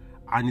people,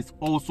 and it's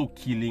also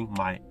killing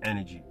my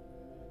energy.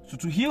 So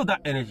to heal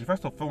that energy,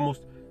 first and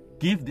foremost,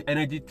 give the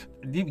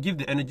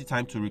energy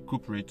time to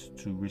recuperate,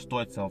 to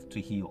restore itself, to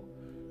heal.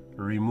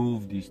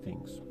 Remove these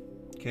things.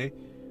 Okay?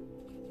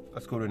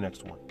 Let's go to the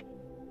next one.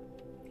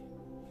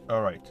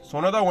 All right. So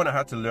another one I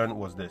had to learn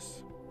was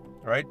this.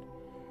 Right?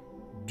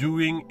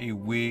 Doing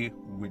away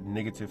with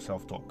negative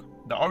self-talk.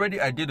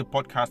 I did a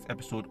podcast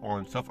episode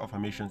on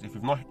self-affirmations. If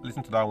you've not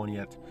listened to that one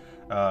yet,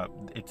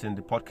 it's in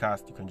the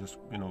podcast. You can just,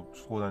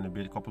 scroll down a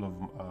bit, a couple of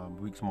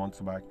weeks, months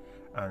back,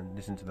 and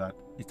listen to that.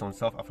 It's on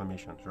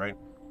self-affirmations, right?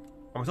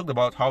 And we talked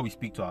about how we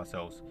speak to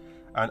ourselves.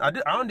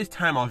 And around this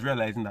time, I was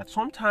realizing that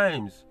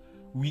sometimes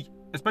we,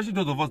 especially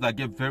those of us that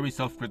get very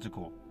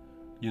self-critical,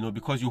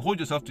 because you hold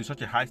yourself to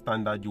such a high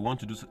standard, you want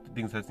to do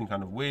things a certain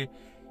kind of way,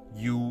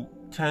 you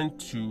tend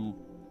to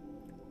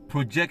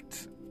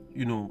project,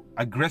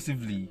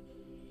 aggressively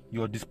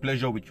your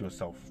displeasure with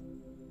yourself.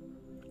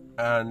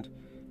 And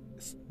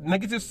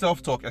negative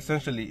self-talk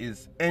essentially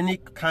is any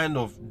kind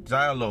of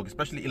dialogue,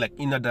 especially like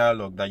inner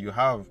dialogue that you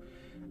have,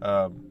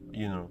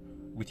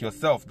 with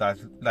yourself that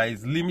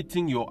is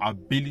limiting your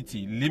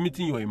ability,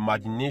 limiting your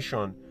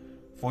imagination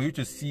for you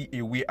to see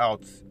a way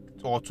out,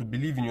 or to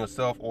believe in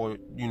yourself, or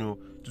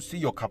to see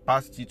your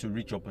capacity to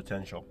reach your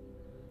potential.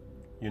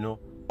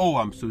 Oh,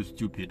 I'm so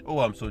stupid. Oh,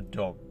 I'm so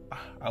dumb.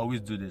 I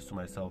always do this to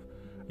myself.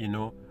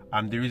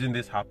 I'm the reason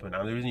this happened.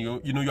 I'm the reason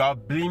you are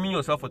blaming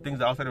yourself for things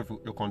that are outside of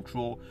your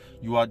control.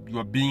 You are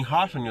being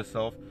harsh on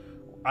yourself.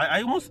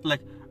 I almost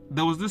like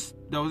there was this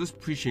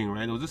preaching,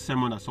 right? There was this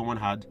sermon that someone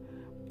had,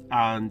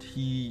 and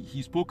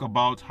he spoke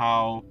about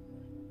how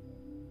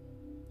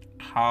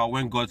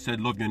when God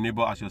said love your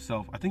neighbor as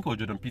yourself. I think it was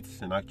Jordan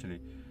Peterson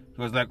actually. It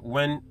was like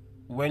when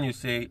you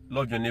say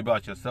love your neighbor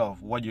as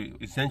yourself, what you're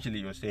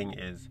saying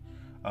is,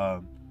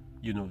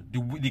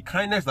 the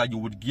kindness that you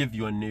would give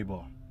your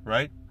neighbor,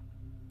 right?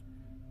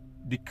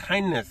 The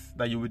kindness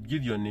that you would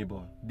give your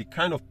neighbor, the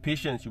kind of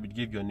patience you would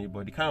give your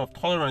neighbor, the kind of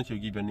tolerance you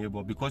give your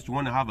neighbor, because you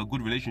want to have a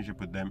good relationship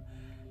with them,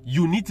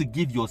 you need to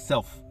give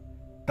yourself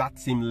that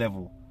same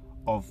level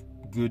of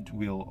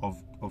goodwill,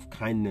 of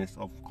kindness,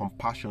 of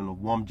compassion, of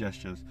warm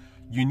gestures.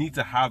 You need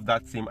to have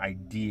that same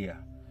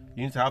idea.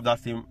 You need to have that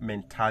same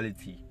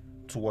mentality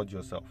towards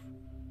yourself.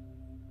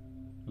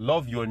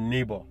 Love your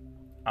neighbor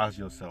as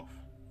yourself,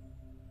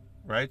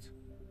 right?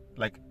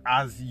 Like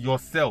as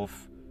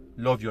yourself,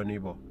 love your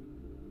neighbor.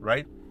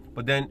 Right?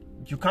 But then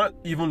you can't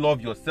even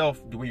love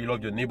yourself the way you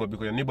love your neighbor,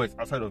 because your neighbor is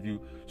outside of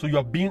you. So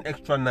you're being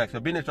extra nice,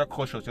 you're being extra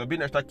cautious, you're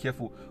being extra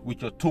careful with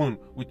your tone,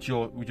 with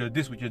your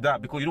this, with your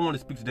that, because you don't want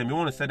to speak to them, you don't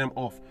want to set them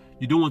off,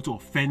 you don't want to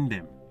offend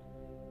them.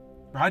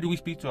 But how do we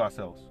speak to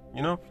ourselves?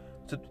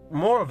 So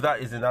more of that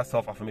is in that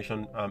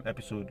self-affirmation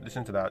episode.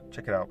 Listen to that,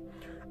 check it out.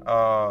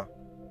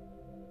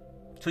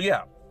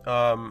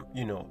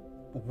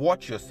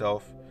 Watch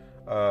yourself.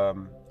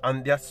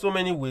 And there are so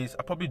many ways.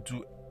 I probably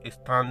do a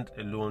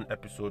stand-alone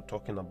episode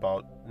talking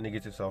about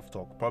negative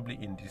self-talk, probably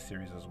in this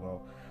series as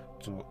well,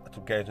 to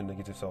get into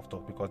negative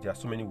self-talk, because there are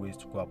so many ways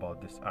to go about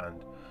this,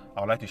 and I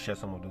would like to share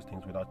some of those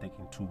things without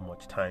taking too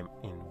much time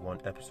in one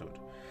episode.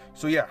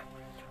 So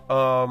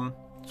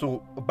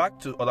so back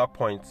to other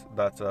points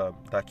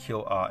that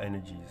kill our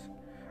energies.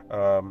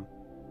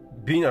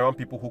 Being around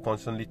people who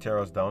constantly tear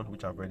us down,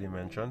 which I've already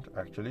mentioned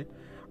actually.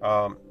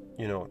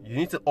 You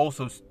need to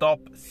also stop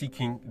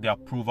seeking the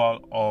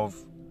approval of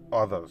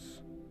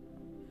others.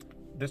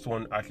 This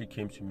one actually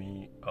came to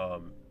me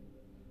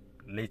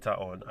later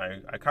on.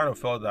 I kind of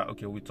felt that,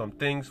 okay, with some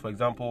things, for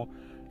example,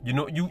 you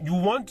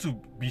want to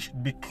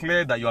be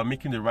clear that you are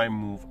making the right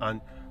move,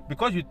 and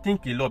because you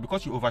think a lot,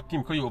 because you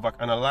overthink, because you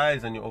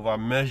overanalyze and you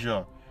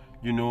overmeasure,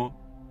 you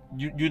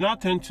now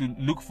tend to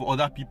look for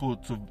other people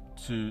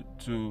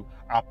to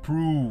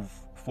approve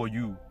for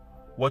you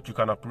what you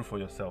can approve for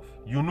yourself.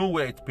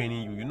 Where it's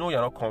paining you.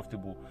 You're not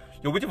comfortable.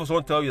 You're waiting for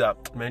someone to tell you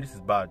that, man, this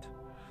is bad.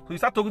 So you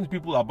start talking to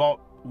people about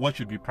what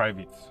should be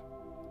private.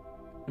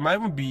 It might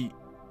even be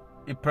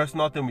a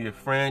personal thing with a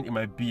friend. It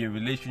might be a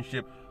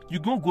relationship. You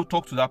don't go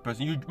talk to that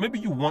person. Maybe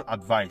you want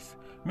advice.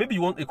 Maybe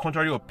you want a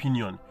contrary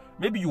opinion.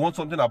 Maybe you want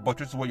something that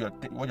buttresses what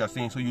you're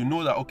saying, so you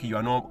know that, okay, you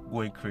are not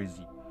going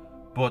crazy.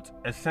 But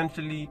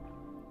essentially,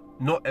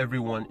 not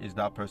everyone is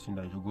that person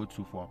that you go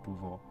to for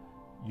approval.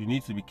 You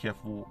need to be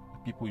careful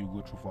with people you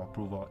go to for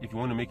approval. If you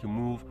want to make a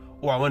move,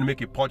 I want to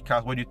make a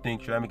podcast, what do you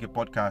think? Should I make a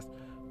podcast?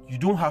 You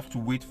don't have to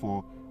wait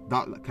for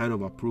that kind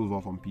of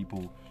approval from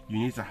people. You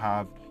need to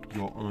have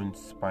your own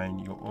spine,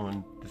 your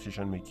own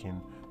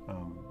decision-making,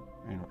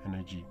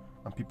 energy,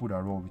 and people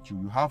that roll with you.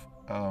 You have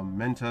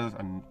mentors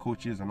and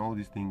coaches and all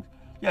these things.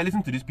 Yeah,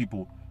 listen to these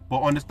people,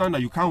 but understand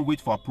that you can't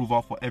wait for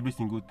approval for every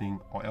single thing,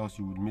 or else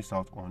you would miss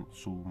out on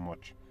so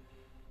much.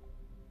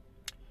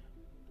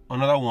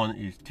 Another one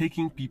is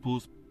taking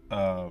people's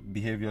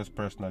behaviors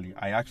personally.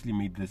 I actually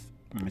made this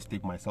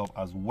mistake myself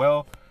as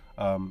well,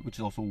 which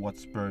is also what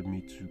spurred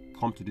me to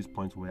come to this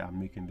point where I'm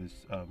making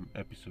this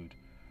episode.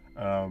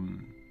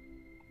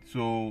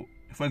 So,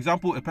 for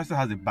example, a person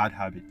has a bad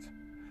habit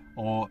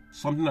or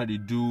something that they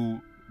do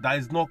that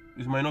it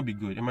might not be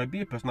good. It might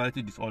be a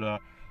personality disorder.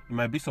 It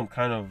might be some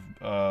kind of,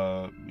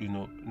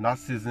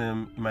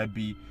 narcissism. It might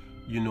be,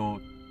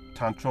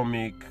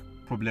 tantrumic,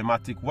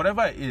 problematic,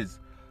 whatever it is.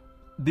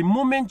 The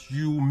moment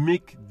you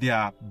make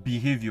their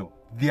behavior,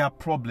 their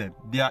problem,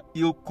 their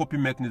ill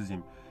coping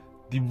mechanism,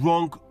 the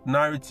wrong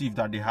narrative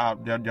that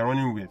they're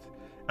running with,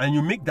 and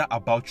you make that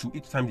about you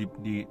each time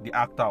they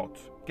act out,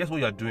 guess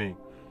what you're doing?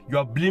 You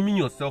are blaming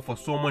yourself for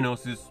someone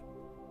else's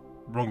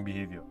wrong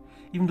behavior,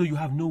 even though you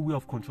have no way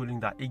of controlling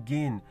that.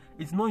 Again,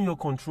 it's not in your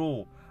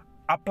control.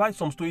 Apply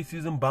some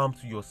stoicism balm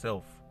to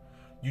yourself.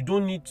 You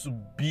don't need to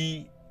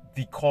be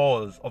the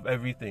cause of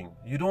everything.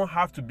 You don't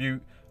have to be,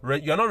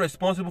 you're not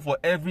responsible for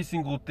every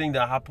single thing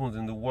that happens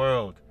in the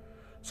world.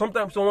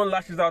 Sometimes someone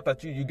lashes out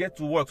at you, you get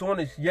to work, someone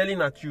is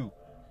yelling at you,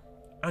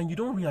 and you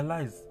don't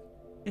realize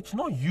it's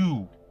not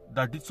you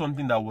that did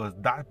something that was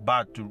that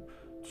bad to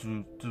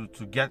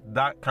get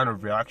that kind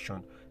of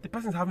reaction. The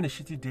person's having a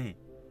shitty day,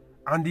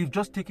 and they've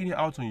just taken it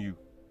out on you.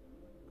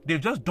 They've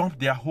just dumped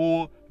their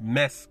whole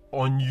mess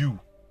on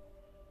you.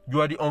 You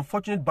are the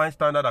unfortunate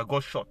bystander that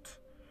got shot.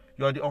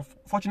 You are the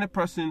unfortunate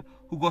person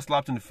who got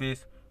slapped in the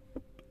face.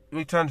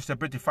 We're trying to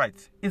separate the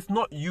fight. It's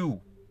not you,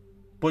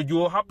 but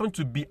you happen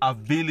to be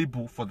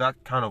available for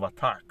that kind of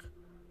attack.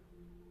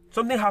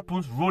 Something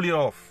happens, roll it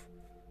off.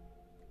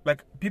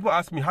 Like, people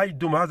ask me, how you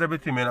doing? How's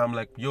everything, man? I'm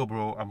like, yo,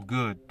 bro, I'm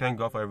good. Thank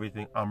God for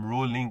everything. I'm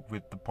rolling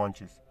with the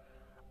punches.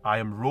 I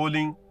am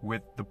rolling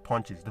with the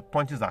punches. The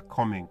punches are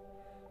coming.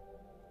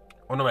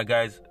 One of my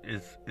guys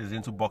is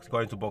into boxing,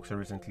 got into boxing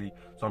recently,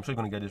 so I'm sure you're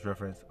gonna get this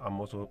reference. I'm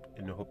also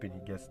hoping he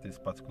gets this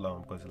particular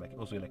one, because it's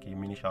also like a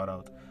mini shout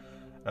out.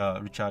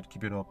 Richard,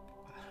 keep it up.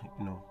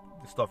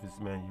 The stuff is,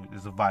 man,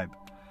 it's a vibe.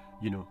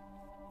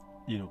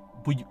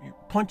 But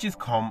punches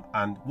come,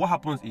 and what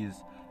happens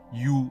is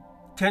you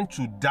tend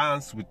to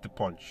dance with the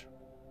punch.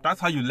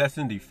 That's how you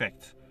lessen the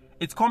effect.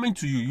 It's coming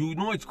to you. You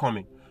know it's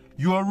coming.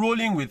 You are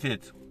rolling with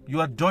it.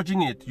 You are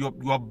dodging it. You're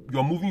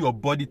moving your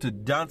body to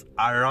dance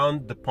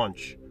around the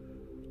punch,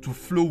 to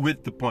flow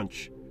with the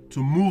punch,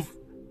 to move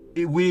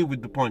away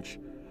with the punch.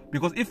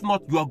 Because if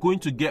not, you are going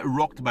to get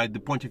rocked by the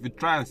punch if you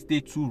try and stay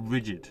too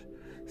rigid.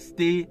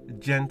 Stay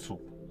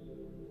gentle.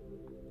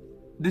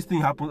 This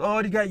thing happens.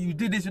 Oh, the guy, you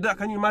did this, you did that.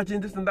 Can you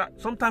imagine this and that?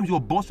 Sometimes your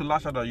boss will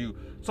lash out at you.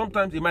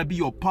 Sometimes it might be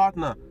your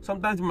partner.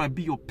 Sometimes it might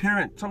be your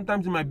parent.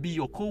 Sometimes it might be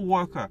your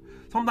co-worker.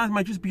 Sometimes it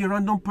might just be a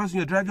random person.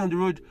 You're driving on the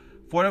road.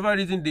 For whatever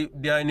reason,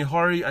 they are in a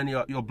hurry and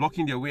you're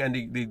blocking their way, and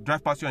they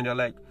drive past you and they're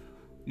like,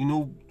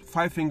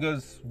 5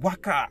 fingers,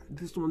 waka,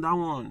 this one, that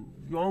one,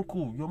 your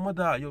uncle, your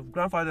mother, your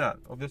grandfather.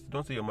 Obviously,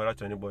 don't say your mother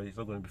to anybody. It's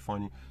not going to be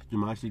funny. You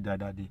might actually die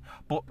that day.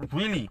 But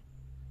really,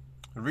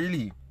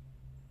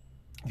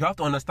 you have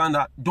to understand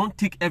that don't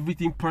take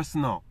everything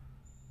personal.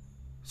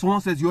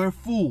 Someone says you're a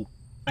fool,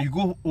 and you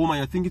go home and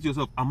you're thinking to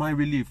yourself, am I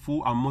really a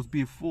fool? I must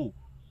be a fool.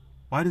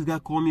 Why does this guy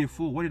call me a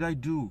fool? What did I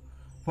do?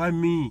 Why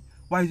me?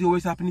 Why is it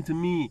always happening to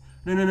me?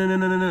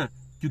 No.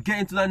 You get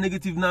into that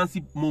negative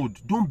Nancy mode.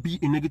 Don't be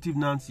a negative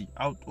Nancy.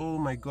 Oh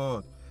my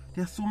God.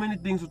 There's so many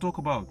things to talk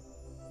about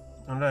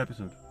on that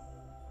episode.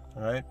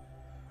 Alright?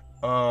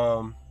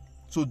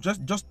 So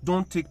just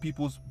don't take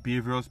people's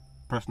behaviors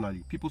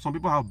personally. Some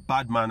people have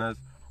bad manners,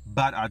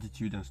 bad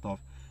attitude and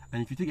stuff.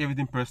 And if you take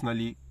everything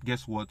personally,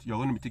 guess what? You're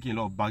going to be taking a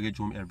lot of baggage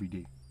home every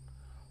day.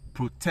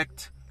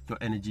 Protect your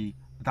energy.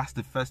 That's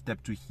the first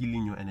step to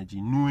healing your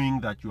energy.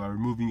 Knowing that you are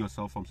removing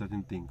yourself from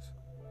certain things.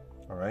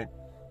 Alright?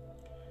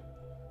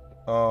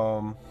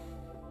 So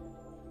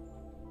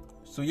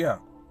yeah,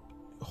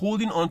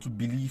 holding on to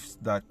beliefs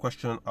that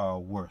question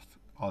our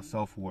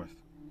self-worth.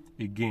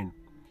 Again,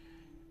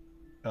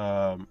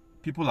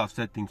 people have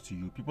said things to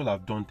you, people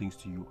have done things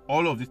to you.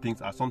 All of these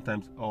things are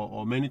sometimes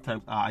or many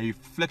times are a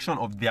reflection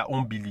of their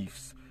own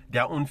beliefs,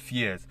 their own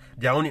fears,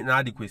 their own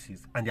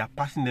inadequacies, and they are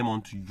passing them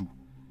on to you.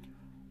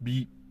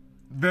 Be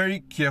very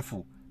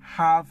careful.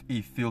 Have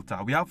a filter.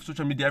 We have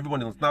social media,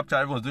 everyone is on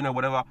Snapchat, everyone's doing it,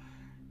 whatever.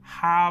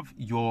 Have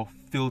your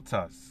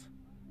filters.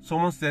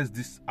 Someone says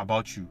this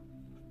about you.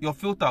 Your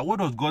filter, what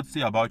does God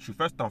say about you?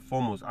 First and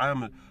foremost, I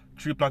am a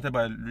tree planted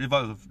by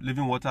rivers of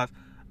living waters.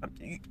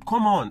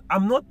 Come on,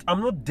 I'm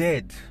not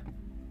dead.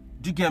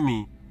 Do you get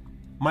me?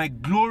 My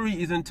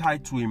glory isn't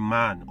tied to a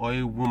man or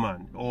a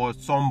woman or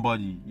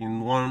somebody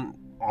in one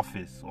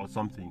office or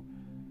something.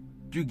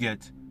 Do you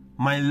get?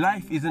 My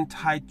life isn't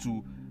tied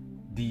to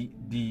the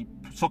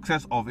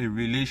success of a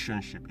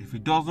relationship. If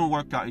it doesn't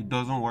work out, it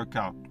doesn't work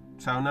out.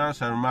 Sayonara,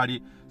 sayonara,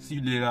 see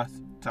you later,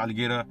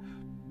 alligator,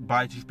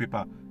 buy tissue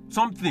paper.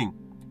 Something.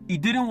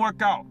 It didn't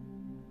work out.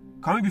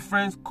 Can we be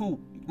friends? Cool.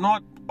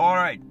 Not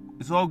alright.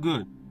 It's all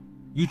good.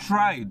 You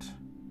tried.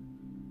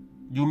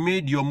 You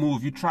made your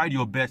move. You tried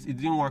your best. It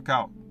didn't work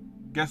out.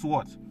 Guess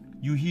what?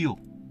 You heal.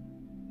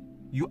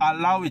 You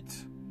allow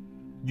it.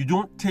 You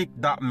don't take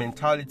that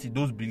mentality,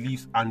 those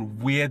beliefs,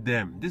 and wear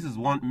them. This is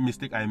one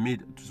mistake I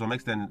made to some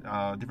extent,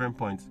 different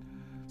points.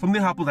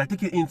 Something happens, I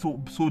take it in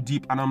so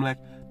deep, and I'm like,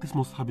 this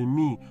must have been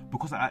me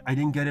because I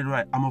didn't get it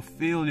right. I'm a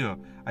failure.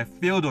 I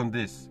failed on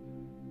this.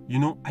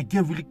 I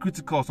get really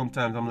critical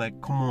sometimes. I'm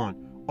like, come on,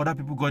 other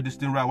people got this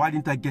thing right. Why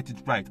didn't I get it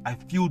right? I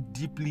feel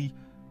deeply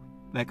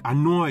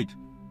annoyed.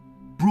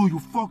 Bro, you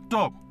fucked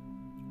up.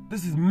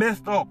 This is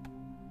messed up.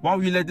 Why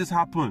will you let this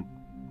happen?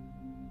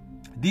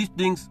 These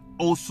things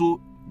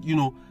also,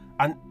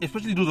 and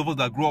especially those of us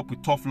that grow up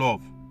with tough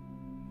love,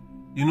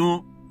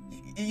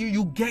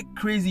 you get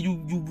crazy.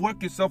 You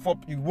work yourself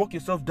up. You work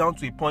yourself down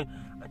to a point.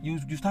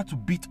 You start to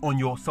beat on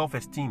your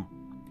self-esteem.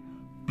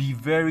 Be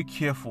very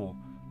careful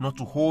not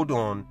to hold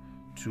on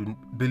to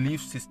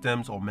belief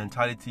systems or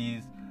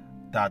mentalities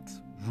that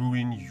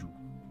ruin you.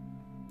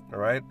 All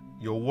right,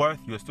 you're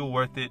still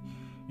worth it.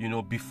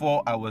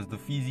 Before I was the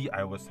Fizi,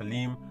 I was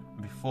Salim.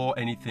 before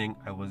anything,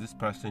 I was this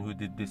person who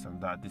did this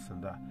and that.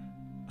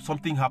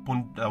 Something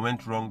happened that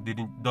went wrong,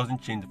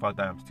 doesn't change the fact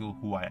that I'm still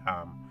who I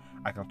am.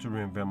 I can still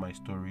reinvent my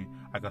story.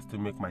 I can still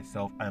make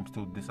myself. I'm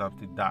still this, I'm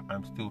still that.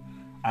 I'm still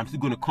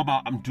going to come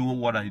out. I'm doing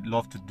what I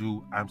love to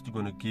do. I'm still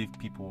going to give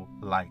people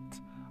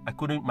light.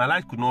 My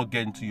light could not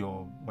get into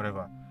your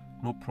whatever.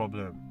 No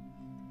problem.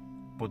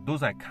 But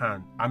those I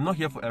can. I'm not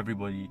here for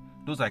everybody.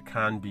 Those I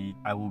can be,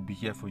 I will be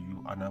here for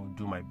you, and I will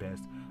do my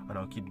best, and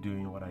I'll keep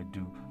doing what I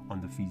do on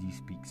the Fizzy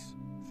Speaks,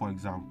 for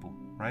example,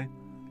 right?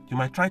 You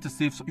might try to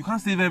save, you can't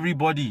save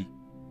everybody.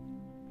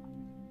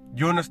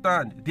 You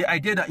understand? The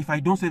idea that if I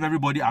don't save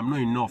everybody, I'm not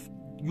enough.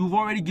 You've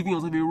already given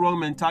yourself a wrong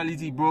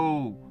mentality,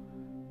 bro.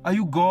 Are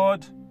you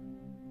God?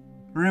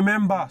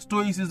 Remember,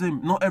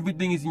 stoicism, not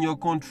everything is in your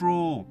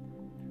control.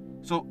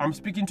 So I'm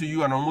speaking to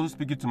you, and I'm also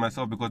speaking to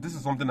myself, because this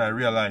is something I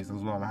realized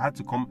as well. I had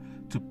to come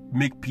to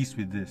make peace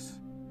with this.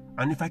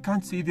 And if I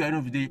can't save you at the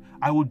end of the day,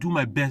 I will do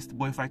my best.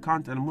 But if I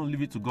can't, then I'm going to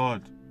leave it to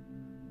God.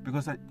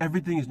 Because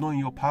everything is not in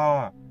your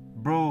power.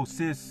 Bro,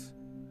 sis,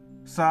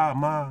 sa,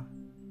 ma,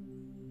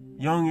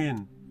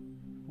 youngin.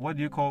 What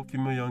do you call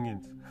female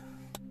youngins?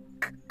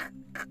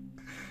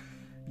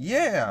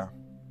 Yeah.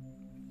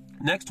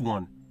 Next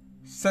one.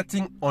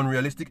 Setting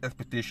unrealistic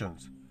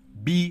expectations.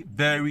 Be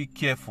very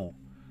careful.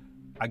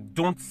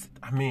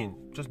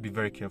 Just be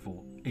very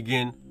careful.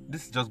 Again,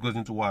 this just goes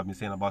into what I've been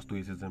saying about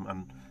stoicism,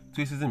 and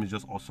stoicism is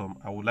just awesome.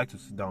 I would like to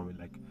sit down with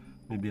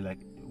maybe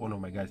one of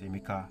my guys,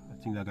 Emeka. I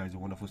think that guy is a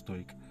wonderful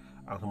stoic,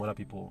 and some other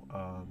people.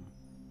 I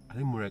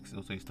think Murex is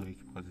also a stoic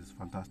because it's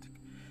fantastic.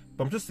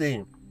 But I'm just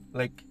saying,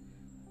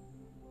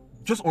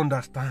 just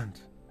understand.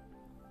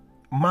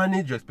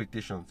 Manage your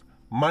expectations.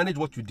 Manage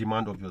what you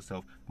demand of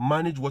yourself.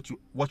 Manage what you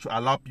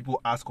allow people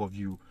ask of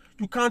you.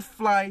 You can't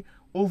fly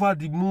over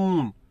the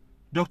moon,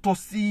 Dr.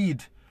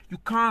 Seed. You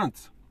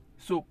can't.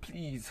 So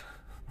please,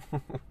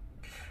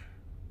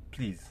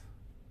 please,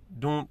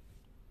 don't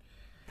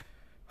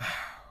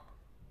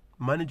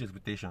manage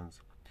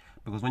expectations.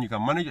 Because when you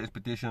can manage your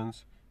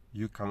expectations,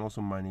 you can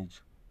also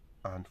manage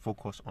and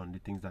focus on the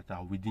things that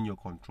are within your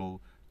control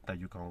that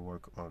you can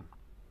work on.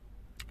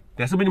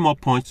 There's so many more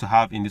points to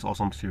have in this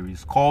awesome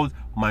series called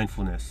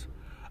Mindfulness.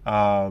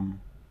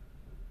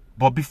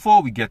 But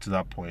before we get to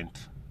that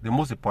point, the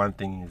most important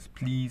thing is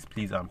please,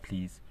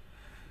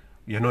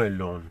 you're not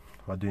alone.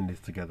 We're doing this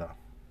together.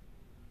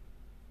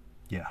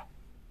 Yeah.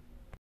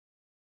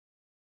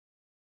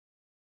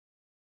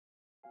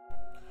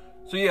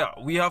 So yeah,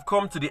 we have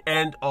come to the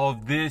end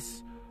of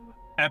this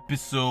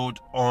episode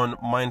on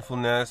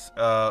mindfulness.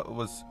 It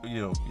was,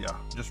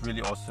 just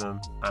really awesome,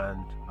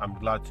 and I'm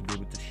glad to be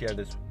able to share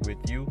this with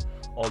you.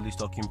 All these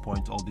talking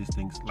points, all these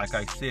things. Like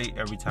I say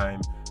every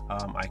time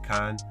I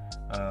can,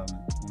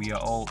 we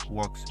are all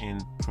works in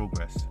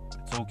progress.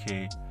 It's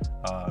okay.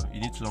 You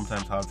need to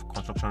sometimes have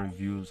construction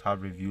reviews,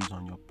 have reviews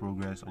on your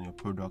progress, on your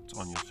product,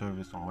 on your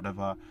service, on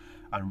whatever,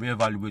 and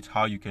reevaluate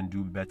how you can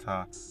do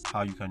better,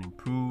 how you can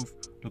improve.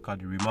 Look at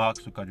the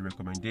remarks, look at the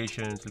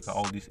recommendations, look at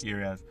all these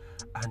areas,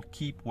 and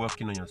keep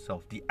working on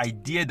yourself. The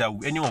idea that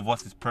any of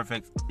us is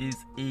perfect is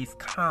a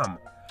scam.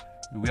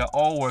 We are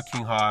all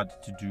working hard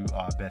to do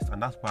our best,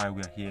 and that's why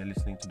we are here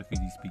listening to the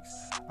Fizzy Speaks.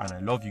 And I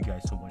love you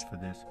guys so much for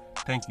this.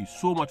 Thank you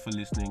so much for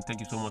listening. Thank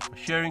you so much for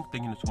sharing.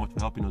 Thank you so much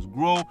for helping us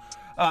grow.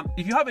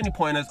 If you have any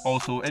pointers,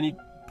 also any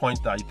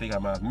points that you think I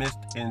might have missed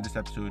in this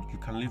episode, you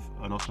can leave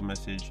an awesome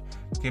message.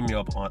 Hit me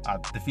up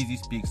at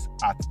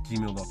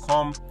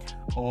thefizzyspeaks@gmail.com,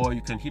 or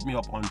you can hit me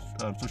up on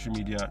social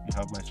media. You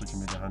have my social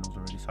media handles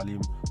already.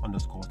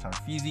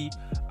 Salim_Tarfizi.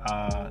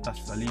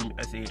 That's Salim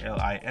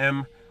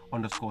SALIM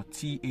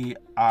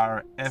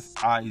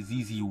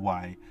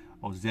 _TARFIZZY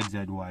or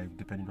ZZY,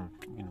 depending on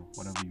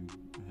whatever you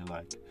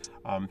like.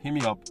 Hit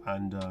me up,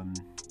 and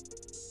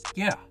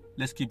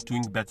let's keep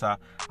doing better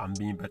and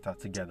being better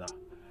together.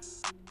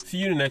 See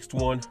you in the next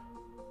one.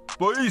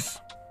 Peace.